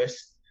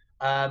breakfast,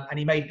 and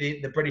he made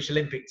the British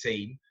Olympic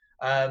team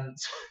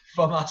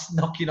from us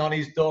knocking on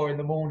his door in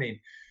the morning.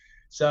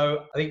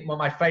 So I think one of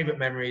my favourite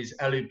memories is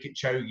Eliud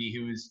Kipchoge,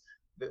 who was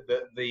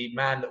the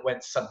man that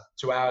went sub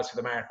 2 hours for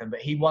the marathon, but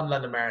he won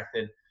London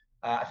Marathon.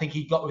 I think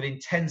he got within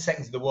 10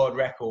 seconds of the world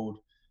record,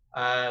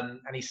 and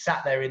he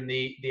sat there in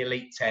the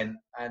elite tent,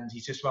 and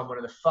he's just run one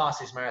of the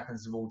fastest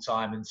marathons of all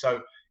time. And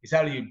so it's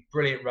Eliud,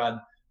 brilliant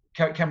run.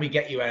 Can we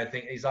get you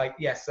anything? And he's like,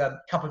 yes,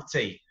 cup of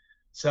tea.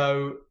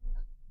 So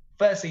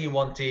first thing he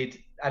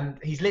wanted, and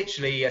he's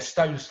literally a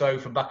stone's throw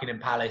from Buckingham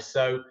Palace.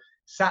 So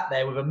sat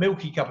there with a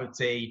milky cup of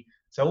tea.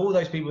 So all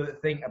those people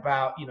that think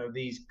about,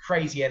 these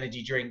crazy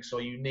energy drinks,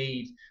 or you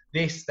need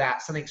this,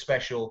 that, something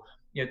special,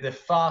 the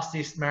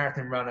fastest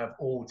marathon runner of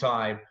all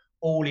time,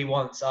 all he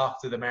wants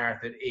after the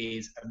marathon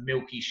is a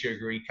milky,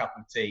 sugary cup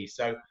of tea.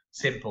 So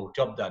simple,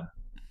 job done.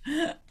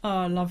 Oh,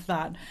 I love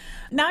that.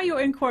 Now you're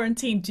in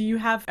quarantine, do you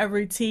have a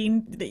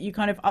routine that you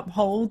kind of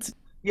uphold?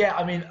 Yeah,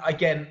 I mean,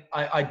 again,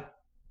 I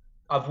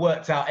I've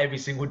worked out every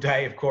single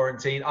day of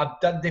quarantine. I've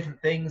done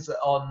different things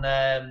on,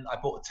 I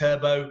bought a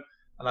turbo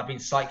and I've been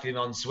cycling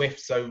on Zwift.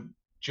 So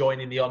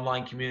joining the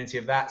online community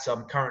of that. So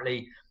I'm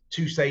currently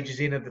 2 stages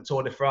in of the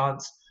Tour de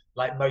France,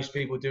 like most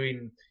people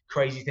doing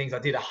crazy things. I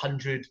did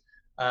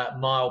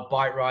 100-mile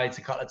bike rides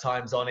a couple of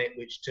times on it,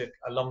 which took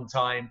a long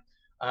time.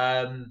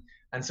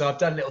 And so I've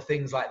done little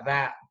things like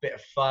that, bit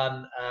of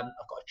fun. I've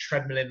got a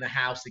treadmill in the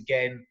house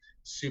again,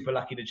 super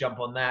lucky to jump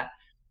on that.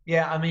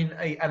 Yeah, I mean,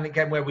 and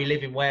again, where we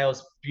live in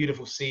Wales,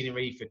 beautiful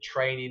scenery for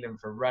training and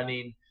for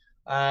running.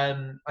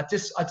 I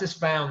just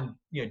found,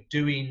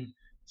 doing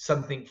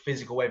something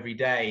physical every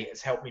day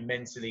has helped me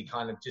mentally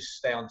kind of just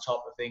stay on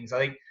top of things. I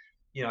think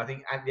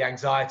the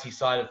anxiety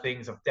side of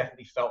things, I've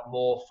definitely felt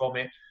more from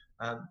it.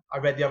 I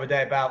read the other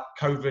day about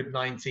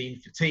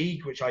COVID-19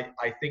 fatigue, which I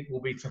think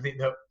will be something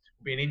that will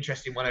be an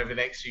interesting one over the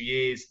next few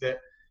years. That,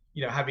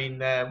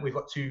 we've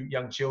got 2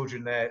 young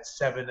children there,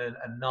 7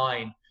 and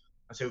 9.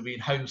 And so we've been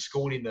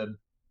homeschooling them.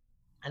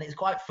 And it's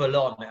quite full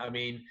on. I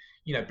mean,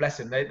 bless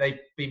them. They've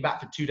been back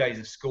for 2 days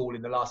of school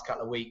in the last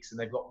couple of weeks, and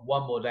they've got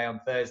 1 more day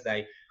on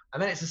Thursday.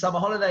 And then it's the summer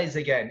holidays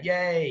again.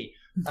 Yay.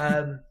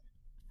 And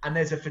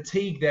there's a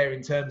fatigue there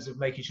in terms of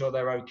making sure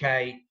they're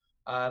okay.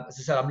 As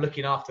I said, I'm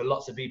looking after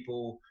lots of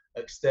people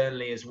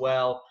externally as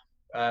well.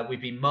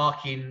 We've been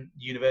marking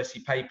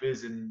university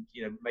papers and,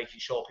 making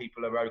sure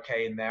people are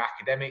okay in their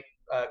academic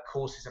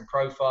courses and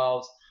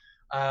profiles.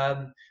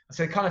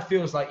 So it kind of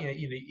feels like,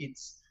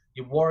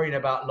 you're worrying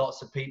about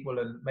lots of people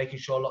and making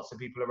sure lots of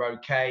people are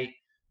okay.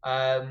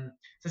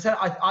 So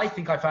I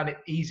think I found it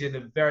easier in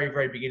the very,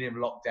 very beginning of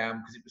lockdown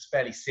because it was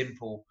fairly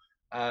simple.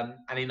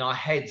 And in our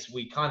heads,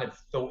 we kind of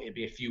thought it'd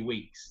be a few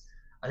weeks.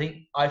 I think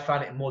I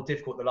found it more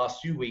difficult the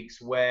last few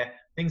weeks where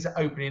things are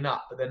opening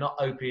up, but they're not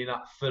opening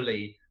up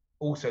fully.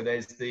 Also,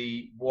 there's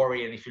the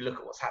worry, and if you look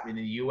at what's happening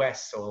in the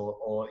US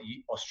or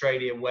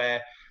Australia,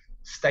 where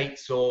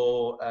states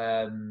or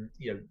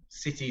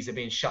cities are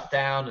being shut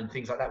down and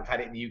things like that. We've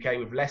had it in the UK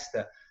with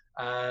Leicester,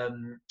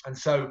 and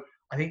so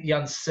I think the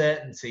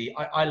uncertainty.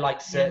 I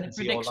like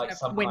certainty, or like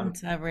some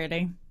winter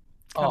really.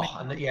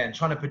 And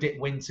trying to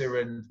predict winter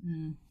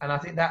and I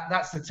think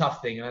that's the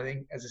tough thing. And I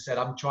think, as I said,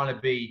 I'm trying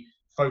to be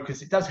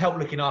focused. It does help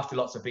looking after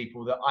lots of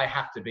people that I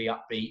have to be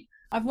upbeat.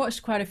 I've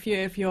watched quite a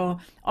few of your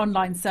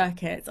online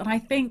circuits, and I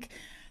think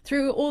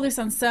through all this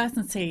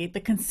uncertainty, the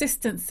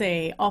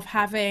consistency of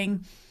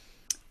having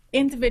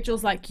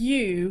individuals like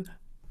you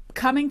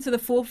coming to the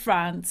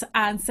forefront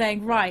and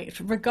saying, right,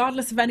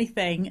 regardless of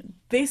anything,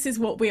 this is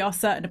what we are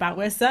certain about.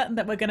 We're certain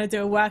that we're going to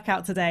do a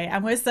workout today,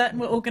 and we're certain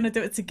we're all going to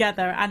do it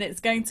together, and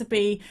it's going to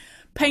be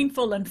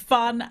painful and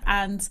fun.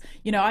 And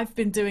I've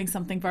been doing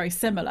something very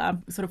similar,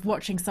 sort of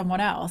watching someone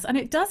else, and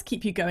it does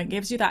keep you going. It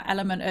gives you that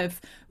element of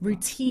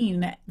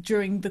routine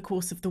during the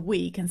course of the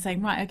week, and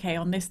saying, right, okay,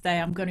 on this day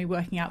I'm going to be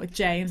working out with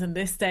James, and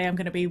this day I'm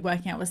going to be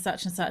working out with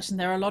such and such. And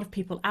there are a lot of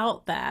people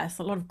out there,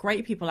 so a lot of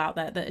great people out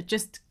there that are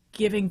just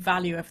giving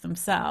value of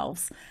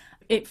themselves.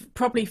 It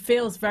probably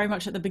feels very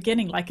much at the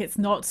beginning like it's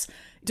not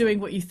doing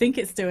what you think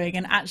it's doing,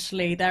 and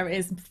actually there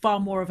is far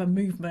more of a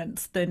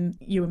movement than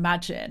you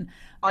imagine.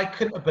 I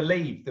couldn't have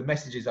believed the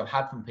messages I've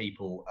had from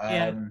people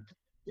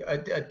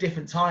at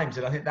different times,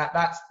 and I think that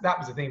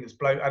was the thing that's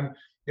blown. And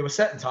there were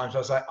certain times I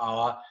was like,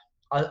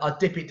 I'll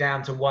dip it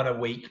down to 1 a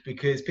week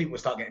because people will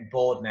start getting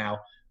bored now.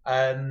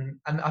 And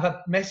I've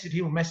had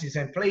people messaging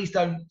saying, please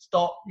don't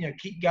stop,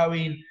 keep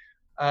going.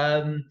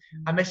 I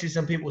messaged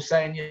some people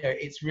saying,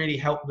 it's really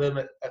helped them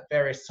at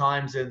various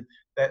times, and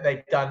that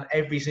they've done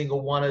every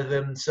single one of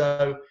them.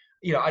 So,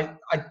 I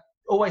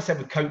always said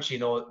with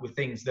coaching or with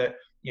things that,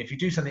 if you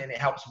do something and it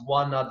helps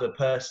one other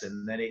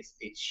person, then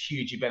it's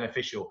hugely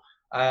beneficial.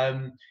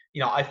 I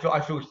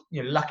feel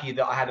lucky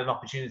that I had an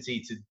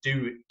opportunity to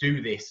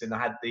do this, and I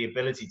had the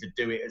ability to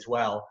do it as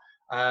well.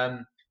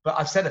 But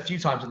I've said a few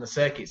times on the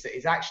circuits that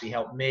it's actually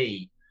helped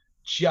me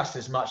just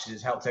as much as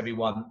it's helped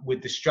everyone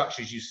with the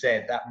structures you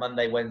said, that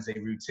Monday, Wednesday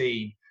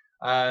routine.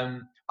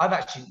 I've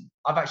actually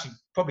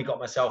probably got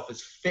myself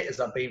as fit as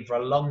I've been for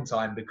a long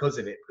time because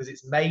of it, because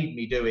it's made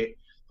me do it.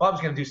 If I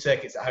was going to do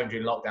circuits at home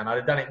during lockdown, I'd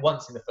have done it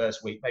once in the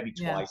first week, maybe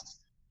twice.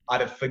 Yeah.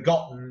 I'd have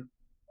forgotten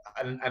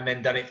and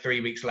then done it 3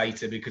 weeks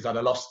later because I'd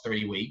have lost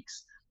 3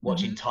 weeks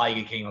watching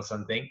Tiger King or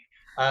something.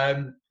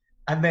 And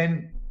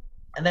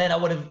then I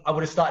would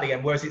have started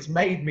again. Whereas it's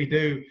made me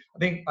do.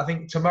 I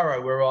think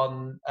tomorrow we're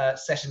on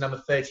session number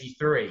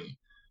 33.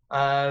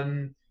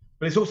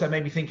 But it's also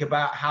made me think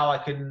about how I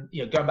can,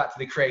 going back to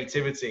the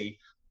creativity.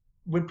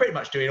 We're pretty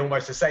much doing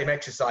almost the same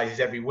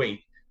exercises every week,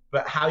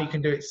 but how you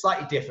can do it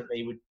slightly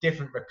differently with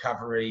different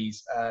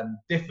recoveries,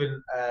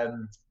 different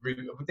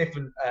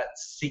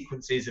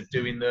sequences of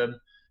doing them,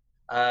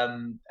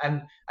 and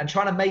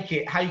trying to make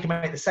it how you can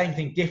make the same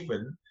thing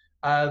different.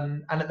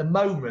 And at the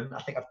moment,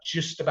 I think I've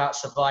just about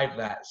survived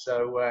that.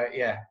 So,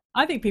 yeah.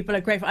 I think people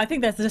are grateful. I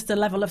think there's just a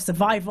level of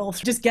survival,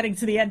 just getting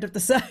to the end of the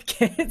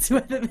circuit,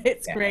 whether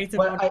it's creative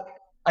or not.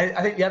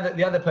 I think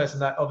the other person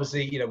that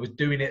obviously, was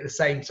doing it at the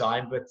same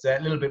time, but a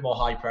little bit more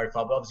high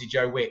profile, but obviously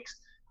Joe Wicks.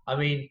 I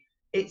mean,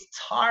 it's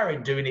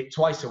tiring doing it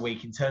twice a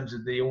week in terms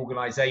of the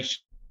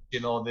organisation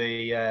or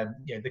the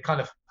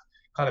kind of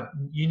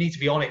you need to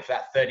be on it for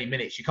that 30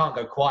 minutes. You can't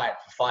go quiet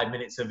for 5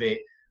 minutes of it.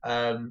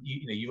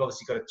 You've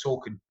obviously got to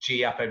talk and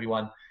G up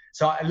everyone.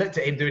 So I looked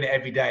at him doing it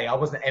every day. I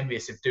wasn't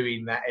envious of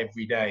doing that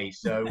every day.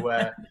 So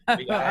I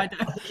think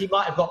he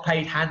might have got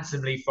paid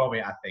handsomely from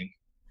it, I think.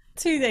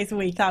 2 days a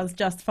week, that was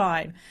just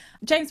fine.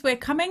 James, we're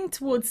coming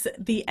towards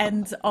the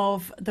end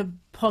of the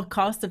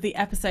podcast, of the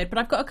episode, but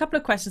I've got a couple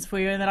of questions for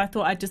you, and then I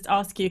thought I'd just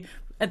ask you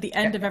at the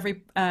end of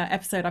every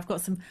episode. I've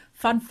got some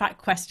fun fact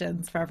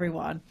questions for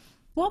everyone.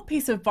 What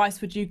piece of advice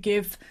would you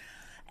give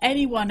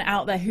anyone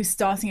out there who's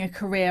starting a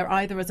career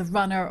either as a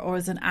runner or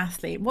as an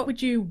athlete? What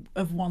would you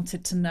have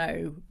wanted to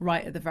know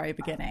right at the very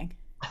beginning?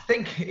 I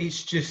think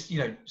it's just,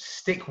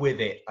 stick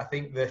with it. I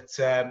think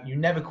that you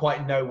never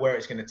quite know where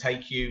it's going to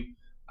take you.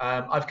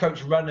 I've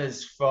coached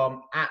runners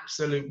from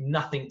absolute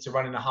nothing to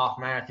running a half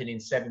marathon in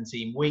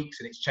 17 weeks,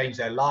 and it's changed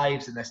their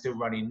lives, and they're still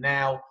running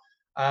now.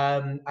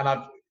 And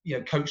I've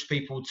coached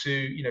people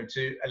to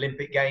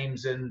Olympic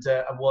Games and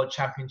World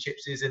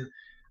Championships, and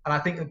I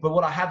think. But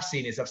what I have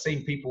seen is I've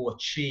seen people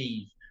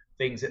achieve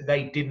things that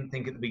they didn't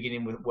think at the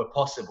beginning were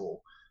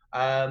possible.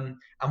 And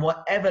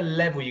whatever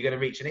level you're going to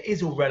reach, and it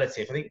is all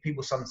relative. I think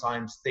people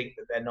sometimes think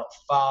that they're not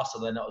fast or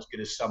they're not as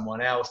good as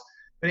someone else,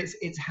 but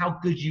it's how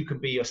good you can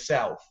be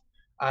yourself.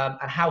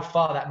 And how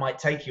far that might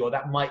take you, or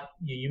that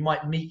you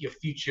might meet your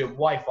future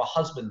wife or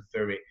husband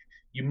through it.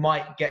 You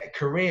might get a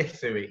career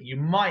through it. You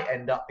might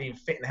end up being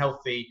fit and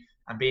healthy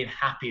and being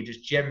happy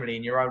just generally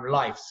in your own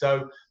life.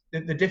 So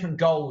the different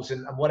goals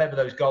and whatever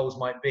those goals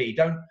might be,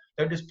 don't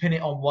just pin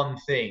it on one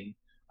thing.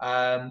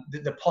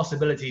 The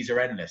possibilities are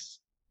endless.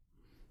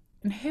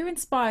 And who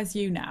inspires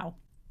you now?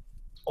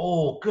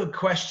 Oh, good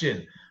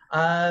question.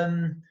 I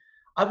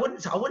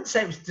wouldn't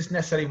say it was just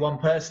necessarily one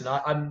person.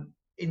 I'm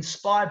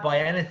inspired by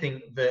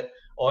anything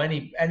or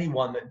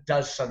anyone that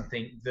does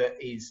something that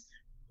is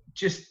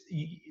just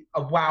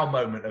a wow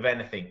moment of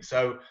anything.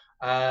 So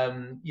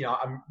I'm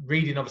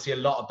reading obviously a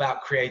lot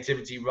about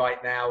creativity right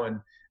now,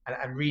 and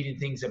reading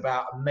things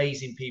about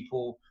amazing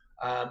people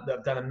that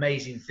have done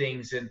amazing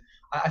things. And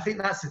I think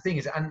that's the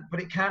thing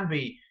but it can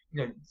be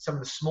some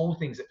of the small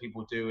things that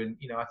people do. And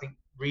I think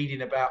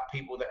reading about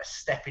people that are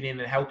stepping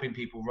in and helping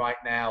people right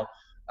now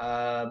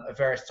at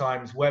various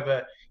times,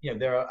 whether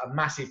they're a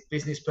massive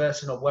business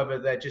person or whether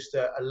they're just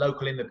a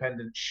local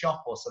independent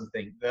shop or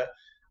something, that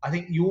I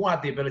think you all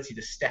have the ability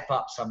to step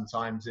up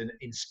sometimes and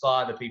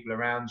inspire the people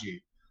around you.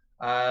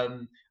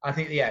 I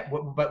think,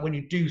 but when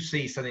you do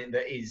see something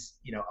that is,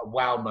 a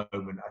wow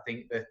moment, I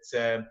think that,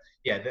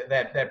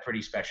 they're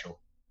pretty special.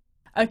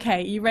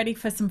 Okay, you ready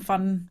for some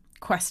fun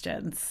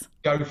questions?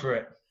 Go for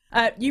it.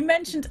 You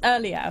mentioned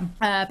earlier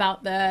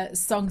about the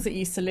songs that you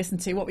used to listen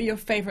to. What were your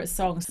favourite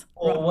songs?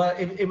 Oh, well,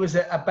 it was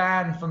a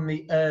band from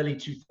the early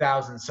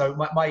 2000s. So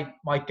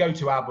my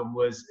go-to album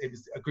was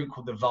a group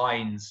called The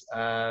Vines,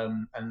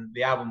 and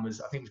the album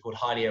was, I think it was called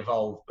Highly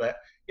Evolved. But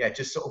yeah,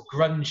 just sort of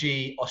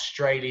grungy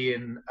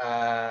Australian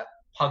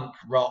punk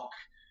rock.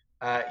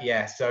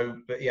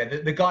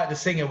 The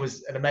singer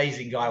was an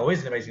amazing guy, or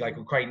is an amazing guy,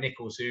 called Craig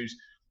Nichols, who's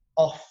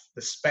off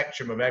the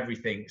spectrum of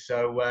everything.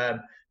 So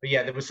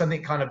there was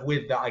something kind of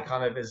with that. I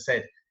kind of, as I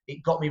said,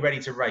 it got me ready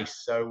to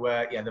race. So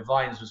The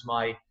Vines was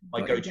my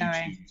go-to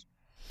tune.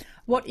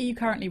 What are you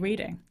currently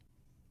reading?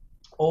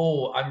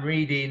 Oh, I'm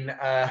reading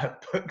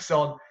books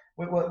on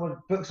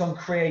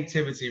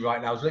creativity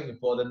right now. I was looking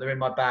for them. They're in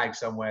my bag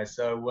somewhere.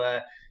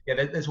 So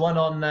there's one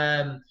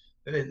on.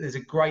 There's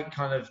a great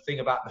kind of thing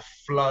about the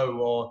flow,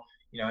 or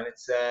and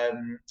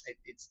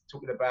it's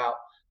talking about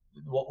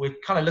what we're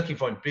kind of looking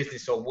for in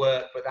business or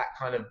work, but that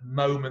kind of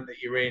moment that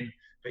you're in.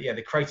 But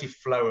the creative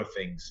flow of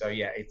things. So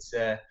it's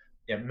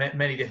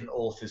many different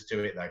authors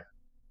to it though.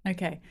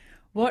 Okay,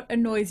 what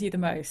annoys you the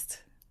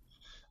most?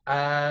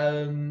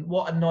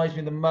 What annoys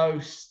me the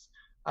most?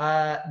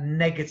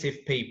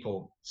 Negative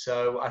people.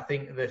 So I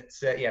think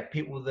that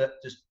people that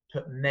just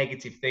put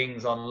negative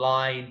things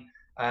online.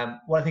 One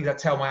of the things I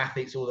tell my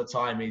athletes all the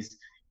time is,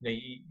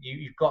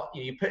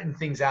 you're putting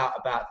things out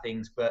about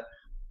things, but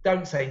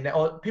don't say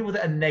or people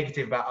that are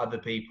negative about other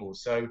people.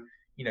 So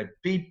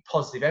be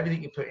positive.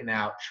 Everything you're putting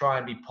out, try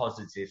and be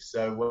positive.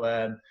 So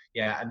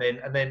and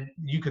then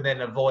you can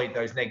then avoid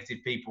those negative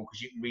people,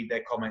 because you can read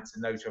their comments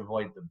and know to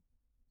avoid them.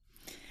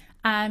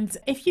 And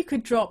if you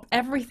could drop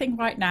everything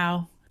right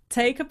now,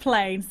 take a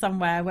plane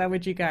somewhere, where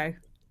would you go?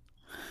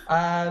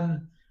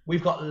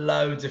 We've got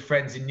loads of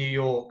friends in New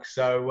York,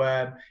 so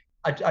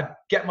I'd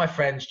get my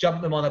friends,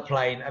 jump them on a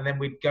plane, and then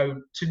we'd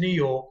go to New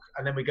York,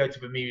 and then we go to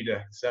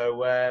Bermuda. So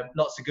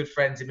lots of good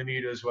friends in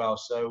Bermuda as well.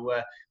 So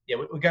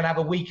we're going to have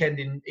a weekend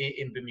in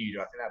Bermuda.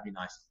 I think that'd be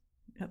nice.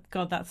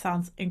 God, that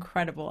sounds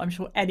incredible. I'm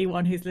sure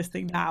anyone who's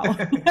listening now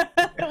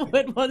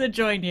would want to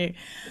join you.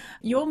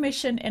 Your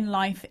mission in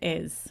life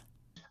is?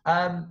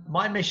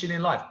 My mission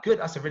in life? Good.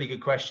 That's a really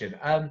good question.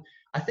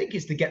 I think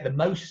it's to get the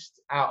most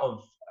out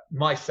of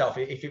myself.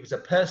 If it was a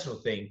personal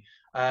thing,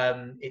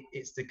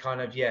 it's to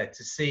kind of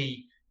to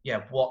see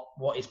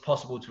what is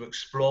possible to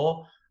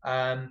explore.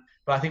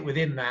 But I think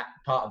within that,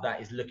 part of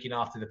that is looking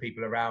after the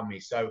people around me.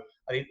 So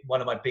I think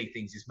one of my big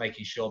things is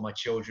making sure my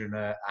children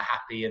are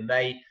happy, and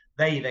they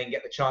then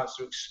get the chance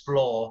to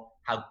explore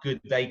how good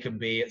they can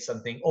be at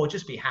something, or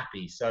just be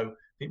happy. So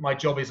I think my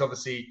job is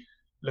obviously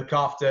look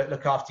after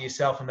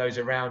yourself and those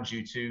around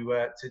you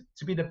to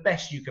be the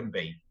best you can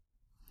be.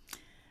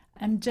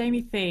 And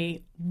Jamie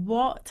Thie,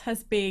 what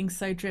has being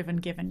so driven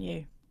given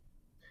you?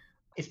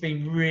 It's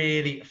been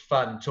really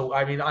fun talk.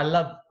 I mean, I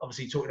love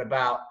obviously talking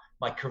about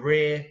my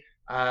career.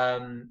 I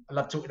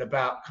love talking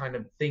about kind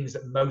of things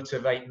that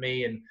motivate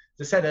me. And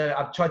as I said,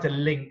 I've tried to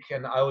link,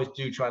 and I always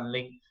do try and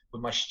link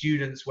with my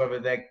students, whether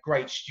they're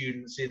great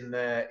students in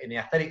the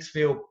athletics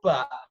field.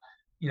 But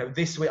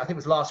this week, I think it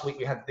was last week,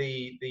 we had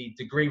the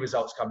degree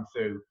results come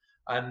through,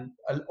 and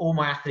all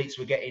my athletes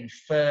were getting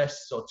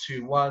firsts or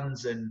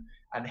 2-1s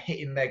and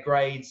hitting their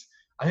grades.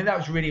 I think that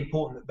was really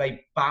important that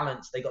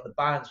they got the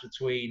balance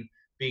between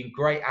being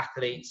great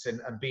athletes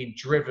and being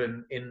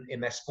driven in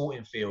their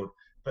sporting field,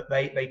 but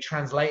they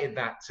translated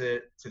that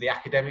to the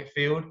academic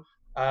field,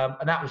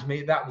 and that was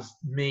me. That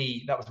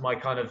was my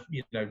kind of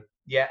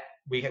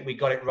we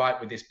got it right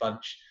with this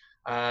bunch,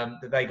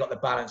 that they got the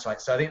balance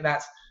right. So I think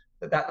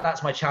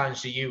that's my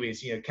challenge to you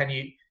is can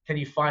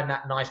you find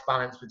that nice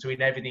balance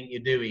between everything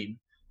you're doing,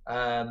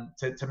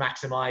 to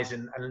maximize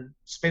and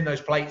spin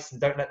those plates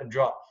and don't let them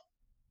drop.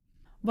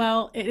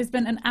 Well, it has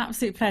been an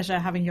absolute pleasure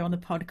having you on the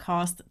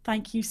podcast.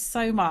 Thank you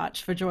so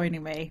much for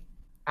joining me.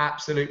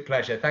 Absolute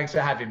pleasure. Thanks for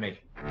having me.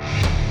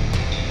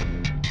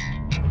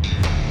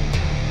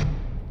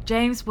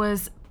 James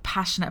was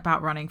passionate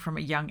about running from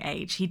a young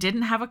age. He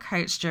didn't have a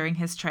coach during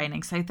his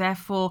training, so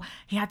therefore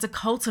he had to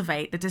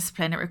cultivate the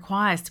discipline it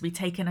requires to be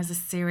taken as a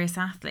serious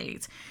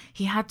athlete.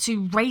 He had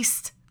to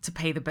race to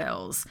pay the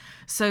bills.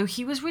 So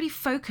he was really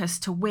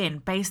focused to win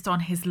based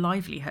on his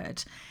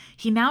livelihood.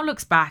 He now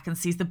looks back and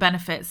sees the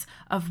benefits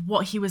of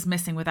what he was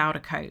missing without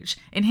a coach.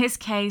 In his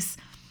case,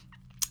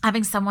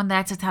 having someone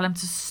there to tell him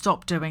to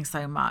stop doing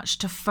so much,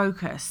 to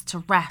focus, to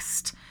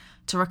rest,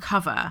 to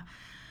recover.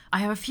 I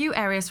have a few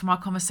areas from our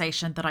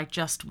conversation that I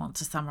just want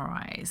to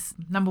summarize.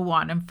 Number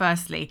one, and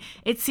firstly,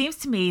 it seems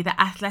to me that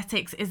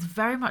athletics is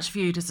very much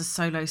viewed as a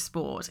solo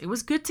sport. It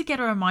was good to get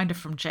a reminder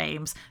from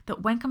James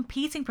that when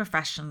competing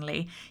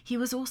professionally, he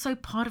was also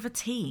part of a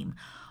team.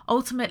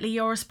 Ultimately,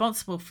 you're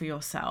responsible for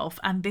yourself,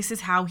 and this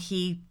is how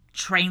he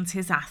trains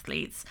his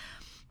athletes.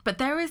 But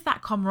there is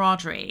that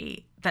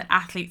camaraderie that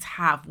athletes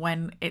have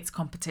when it's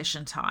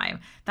competition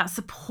time, that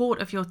support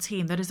of your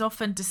team that is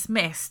often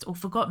dismissed or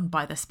forgotten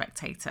by the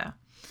spectator.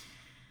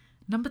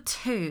 Number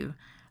two,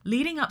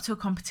 leading up to a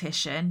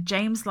competition,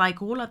 James, like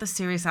all other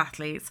serious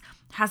athletes,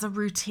 has a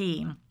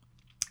routine.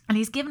 And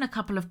he's given a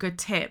couple of good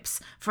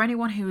tips for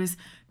anyone who is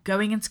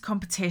going into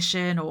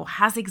competition or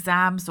has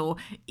exams or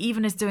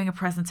even is doing a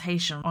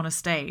presentation on a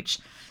stage.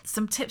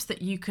 Some tips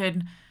that you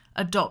can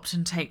adopt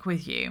and take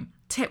with you.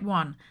 Tip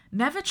 1,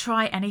 never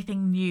try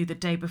anything new the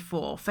day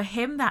before. For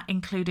him, that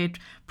included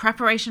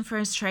preparation for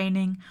his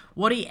training,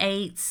 what he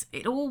ate,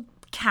 it all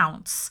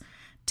counts.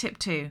 Tip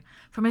 2,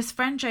 from his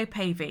friend Joe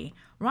Pavey,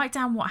 write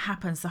down what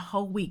happens the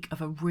whole week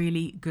of a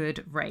really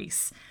good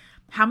race.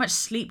 How much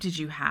sleep did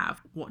you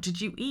have? What did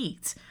you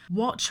eat?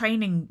 What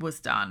training was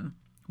done?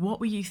 What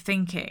were you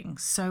thinking?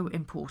 So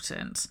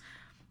important.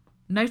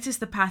 Notice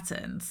the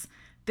patterns.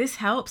 This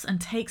helps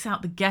and takes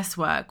out the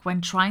guesswork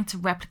when trying to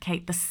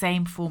replicate the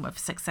same form of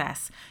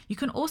success. You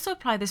can also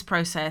apply this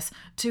process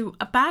to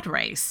a bad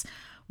race.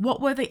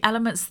 What were the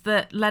elements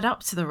that led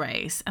up to the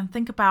race? And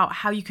think about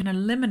how you can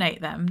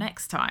eliminate them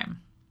next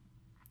time.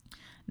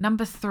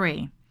 Number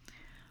 3.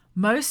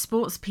 Most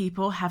sports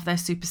people have their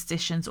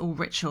superstitions or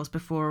rituals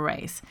before a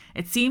race.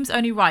 It seems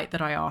only right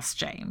that I asked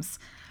James.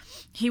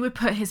 He would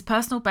put his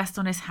personal best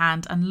on his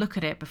hand and look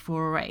at it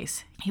before a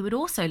race. He would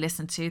also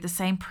listen to the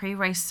same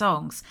pre-race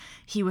songs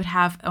he would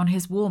have on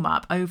his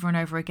warm-up over and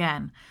over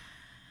again.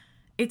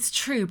 It's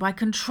true, by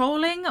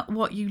controlling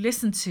what you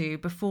listen to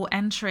before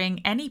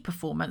entering any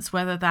performance,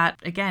 whether that,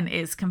 again,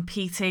 is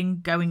competing,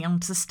 going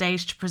onto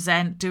stage to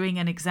present, doing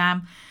an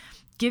exam,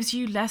 gives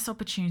you less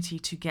opportunity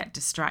to get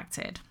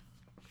distracted.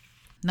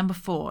 Number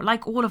 4,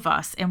 like all of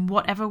us, in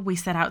whatever we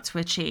set out to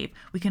achieve,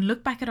 we can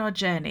look back at our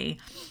journey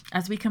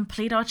as we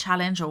complete our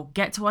challenge or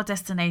get to our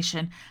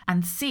destination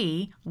and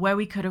see where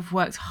we could have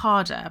worked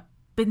harder,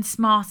 been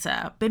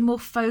smarter, been more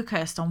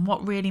focused on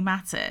what really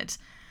mattered.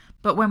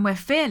 But when we're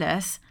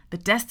fearless, the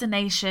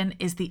destination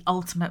is the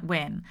ultimate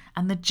win,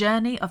 and the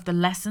journey of the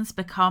lessons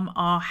become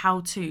our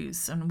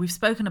how-tos. And we've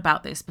spoken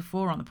about this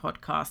before on the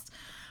podcast,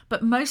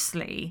 but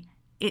mostly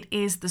it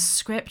is the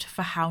script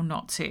for how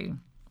not to.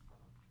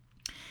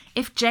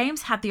 If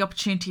James had the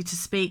opportunity to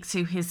speak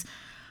to his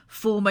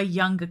former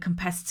younger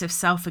competitive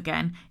self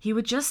again, he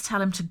would just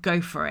tell him to go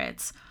for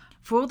it.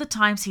 For all the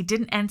times he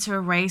didn't enter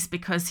a race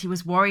because he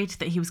was worried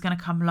that he was going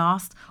to come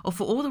last, or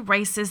for all the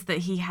races that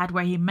he had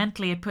where he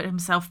mentally had put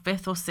himself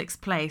 5th or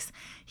 6th place,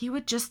 he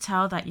would just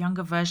tell that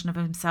younger version of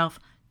himself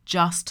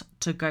just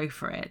to go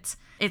for it.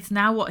 It's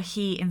now what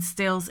he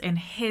instills in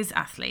his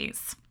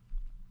athletes.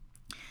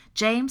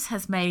 James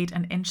has made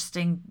an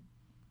interesting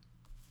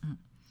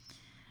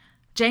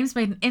James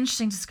made an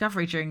interesting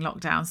discovery during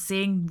lockdown,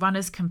 seeing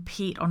runners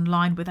compete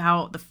online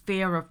without the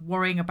fear of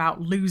worrying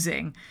about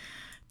losing.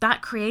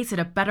 That created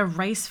a better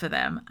race for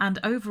them and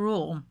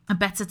overall a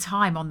better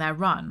time on their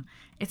run.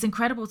 It's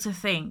incredible to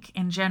think,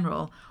 in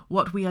general,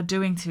 what we are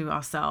doing to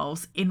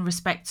ourselves in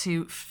respect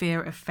to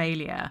fear of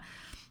failure.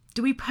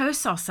 Do we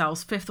post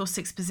ourselves 5th or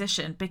 6th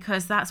position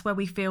because that's where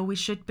we feel we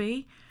should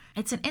be?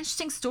 It's an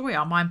interesting story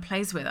our mind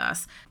plays with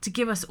us to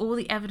give us all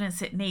the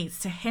evidence it needs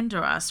to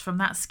hinder us from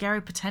that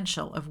scary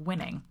potential of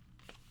winning.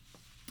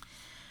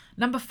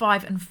 Number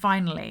 5, and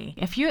finally,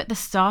 if you're at the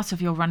start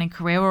of your running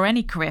career, or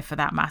any career for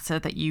that matter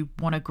that you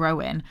want to grow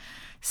in,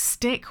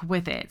 stick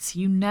with it.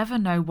 You never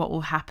know what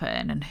will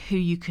happen and who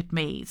you could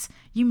meet.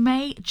 You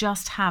may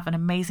just have an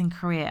amazing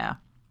career.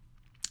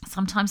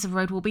 Sometimes the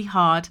road will be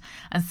hard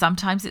and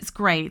sometimes it's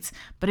great,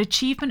 but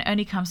achievement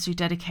only comes through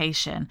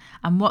dedication,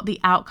 and what the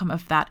outcome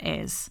of that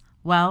is,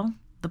 well,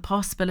 the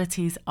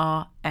possibilities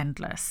are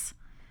endless.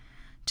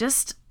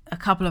 Just a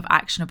couple of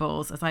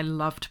actionables, as I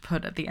love to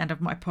put at the end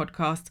of my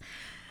podcast.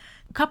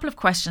 A couple of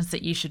questions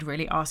that you should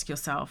really ask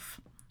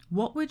yourself.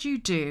 What would you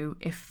do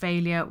if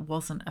failure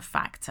wasn't a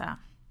factor?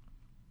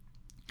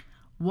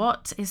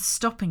 What is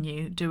stopping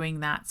you doing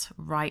that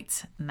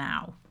right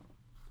now?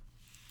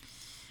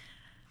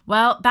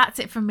 Well, that's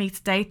it from me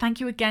today. Thank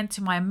you again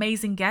to my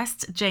amazing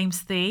guest, James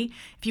Thie.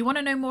 If you want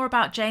to know more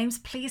about James,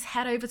 please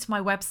head over to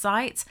my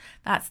website.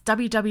 That's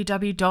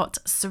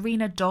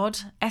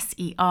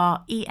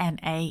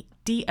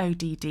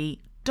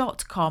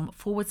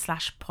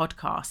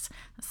www.serenadodd.com/podcast.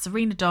 That's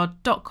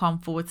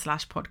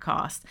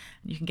serenadodd.com/podcast.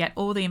 You can get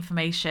all the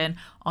information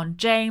on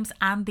James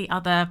and the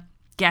other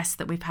guests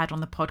that we've had on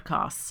the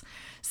podcast.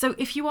 So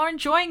if you are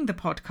enjoying the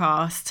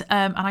podcast,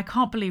 and I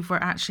can't believe we're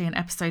actually in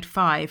episode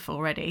 5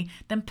 already,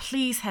 then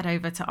please head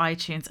over to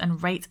iTunes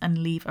and rate and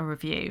leave a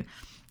review.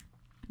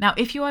 Now,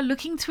 if you are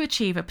looking to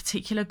achieve a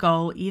particular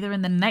goal, either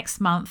in the next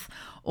month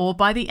or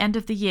by the end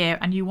of the year,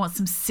 and you want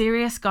some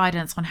serious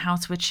guidance on how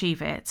to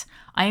achieve it,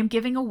 I am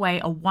giving away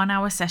a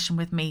 1-hour session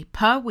with me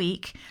per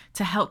week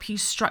to help you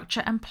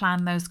structure and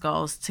plan those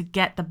goals to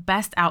get the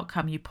best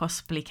outcome you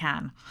possibly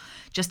can.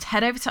 Just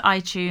head over to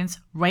iTunes,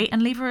 rate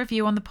and leave a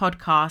review on the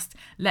podcast.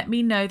 Let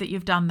me know that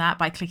you've done that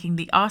by clicking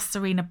the Ask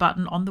Serena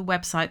button on the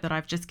website that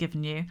I've just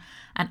given you,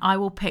 and I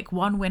will pick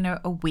one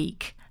winner a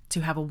week to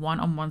have a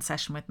one-on-one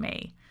session with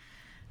me.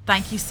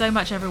 Thank you so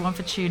much, everyone,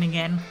 for tuning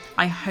in.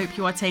 I hope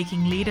you are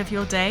taking lead of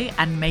your day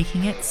and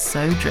making it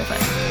so driven.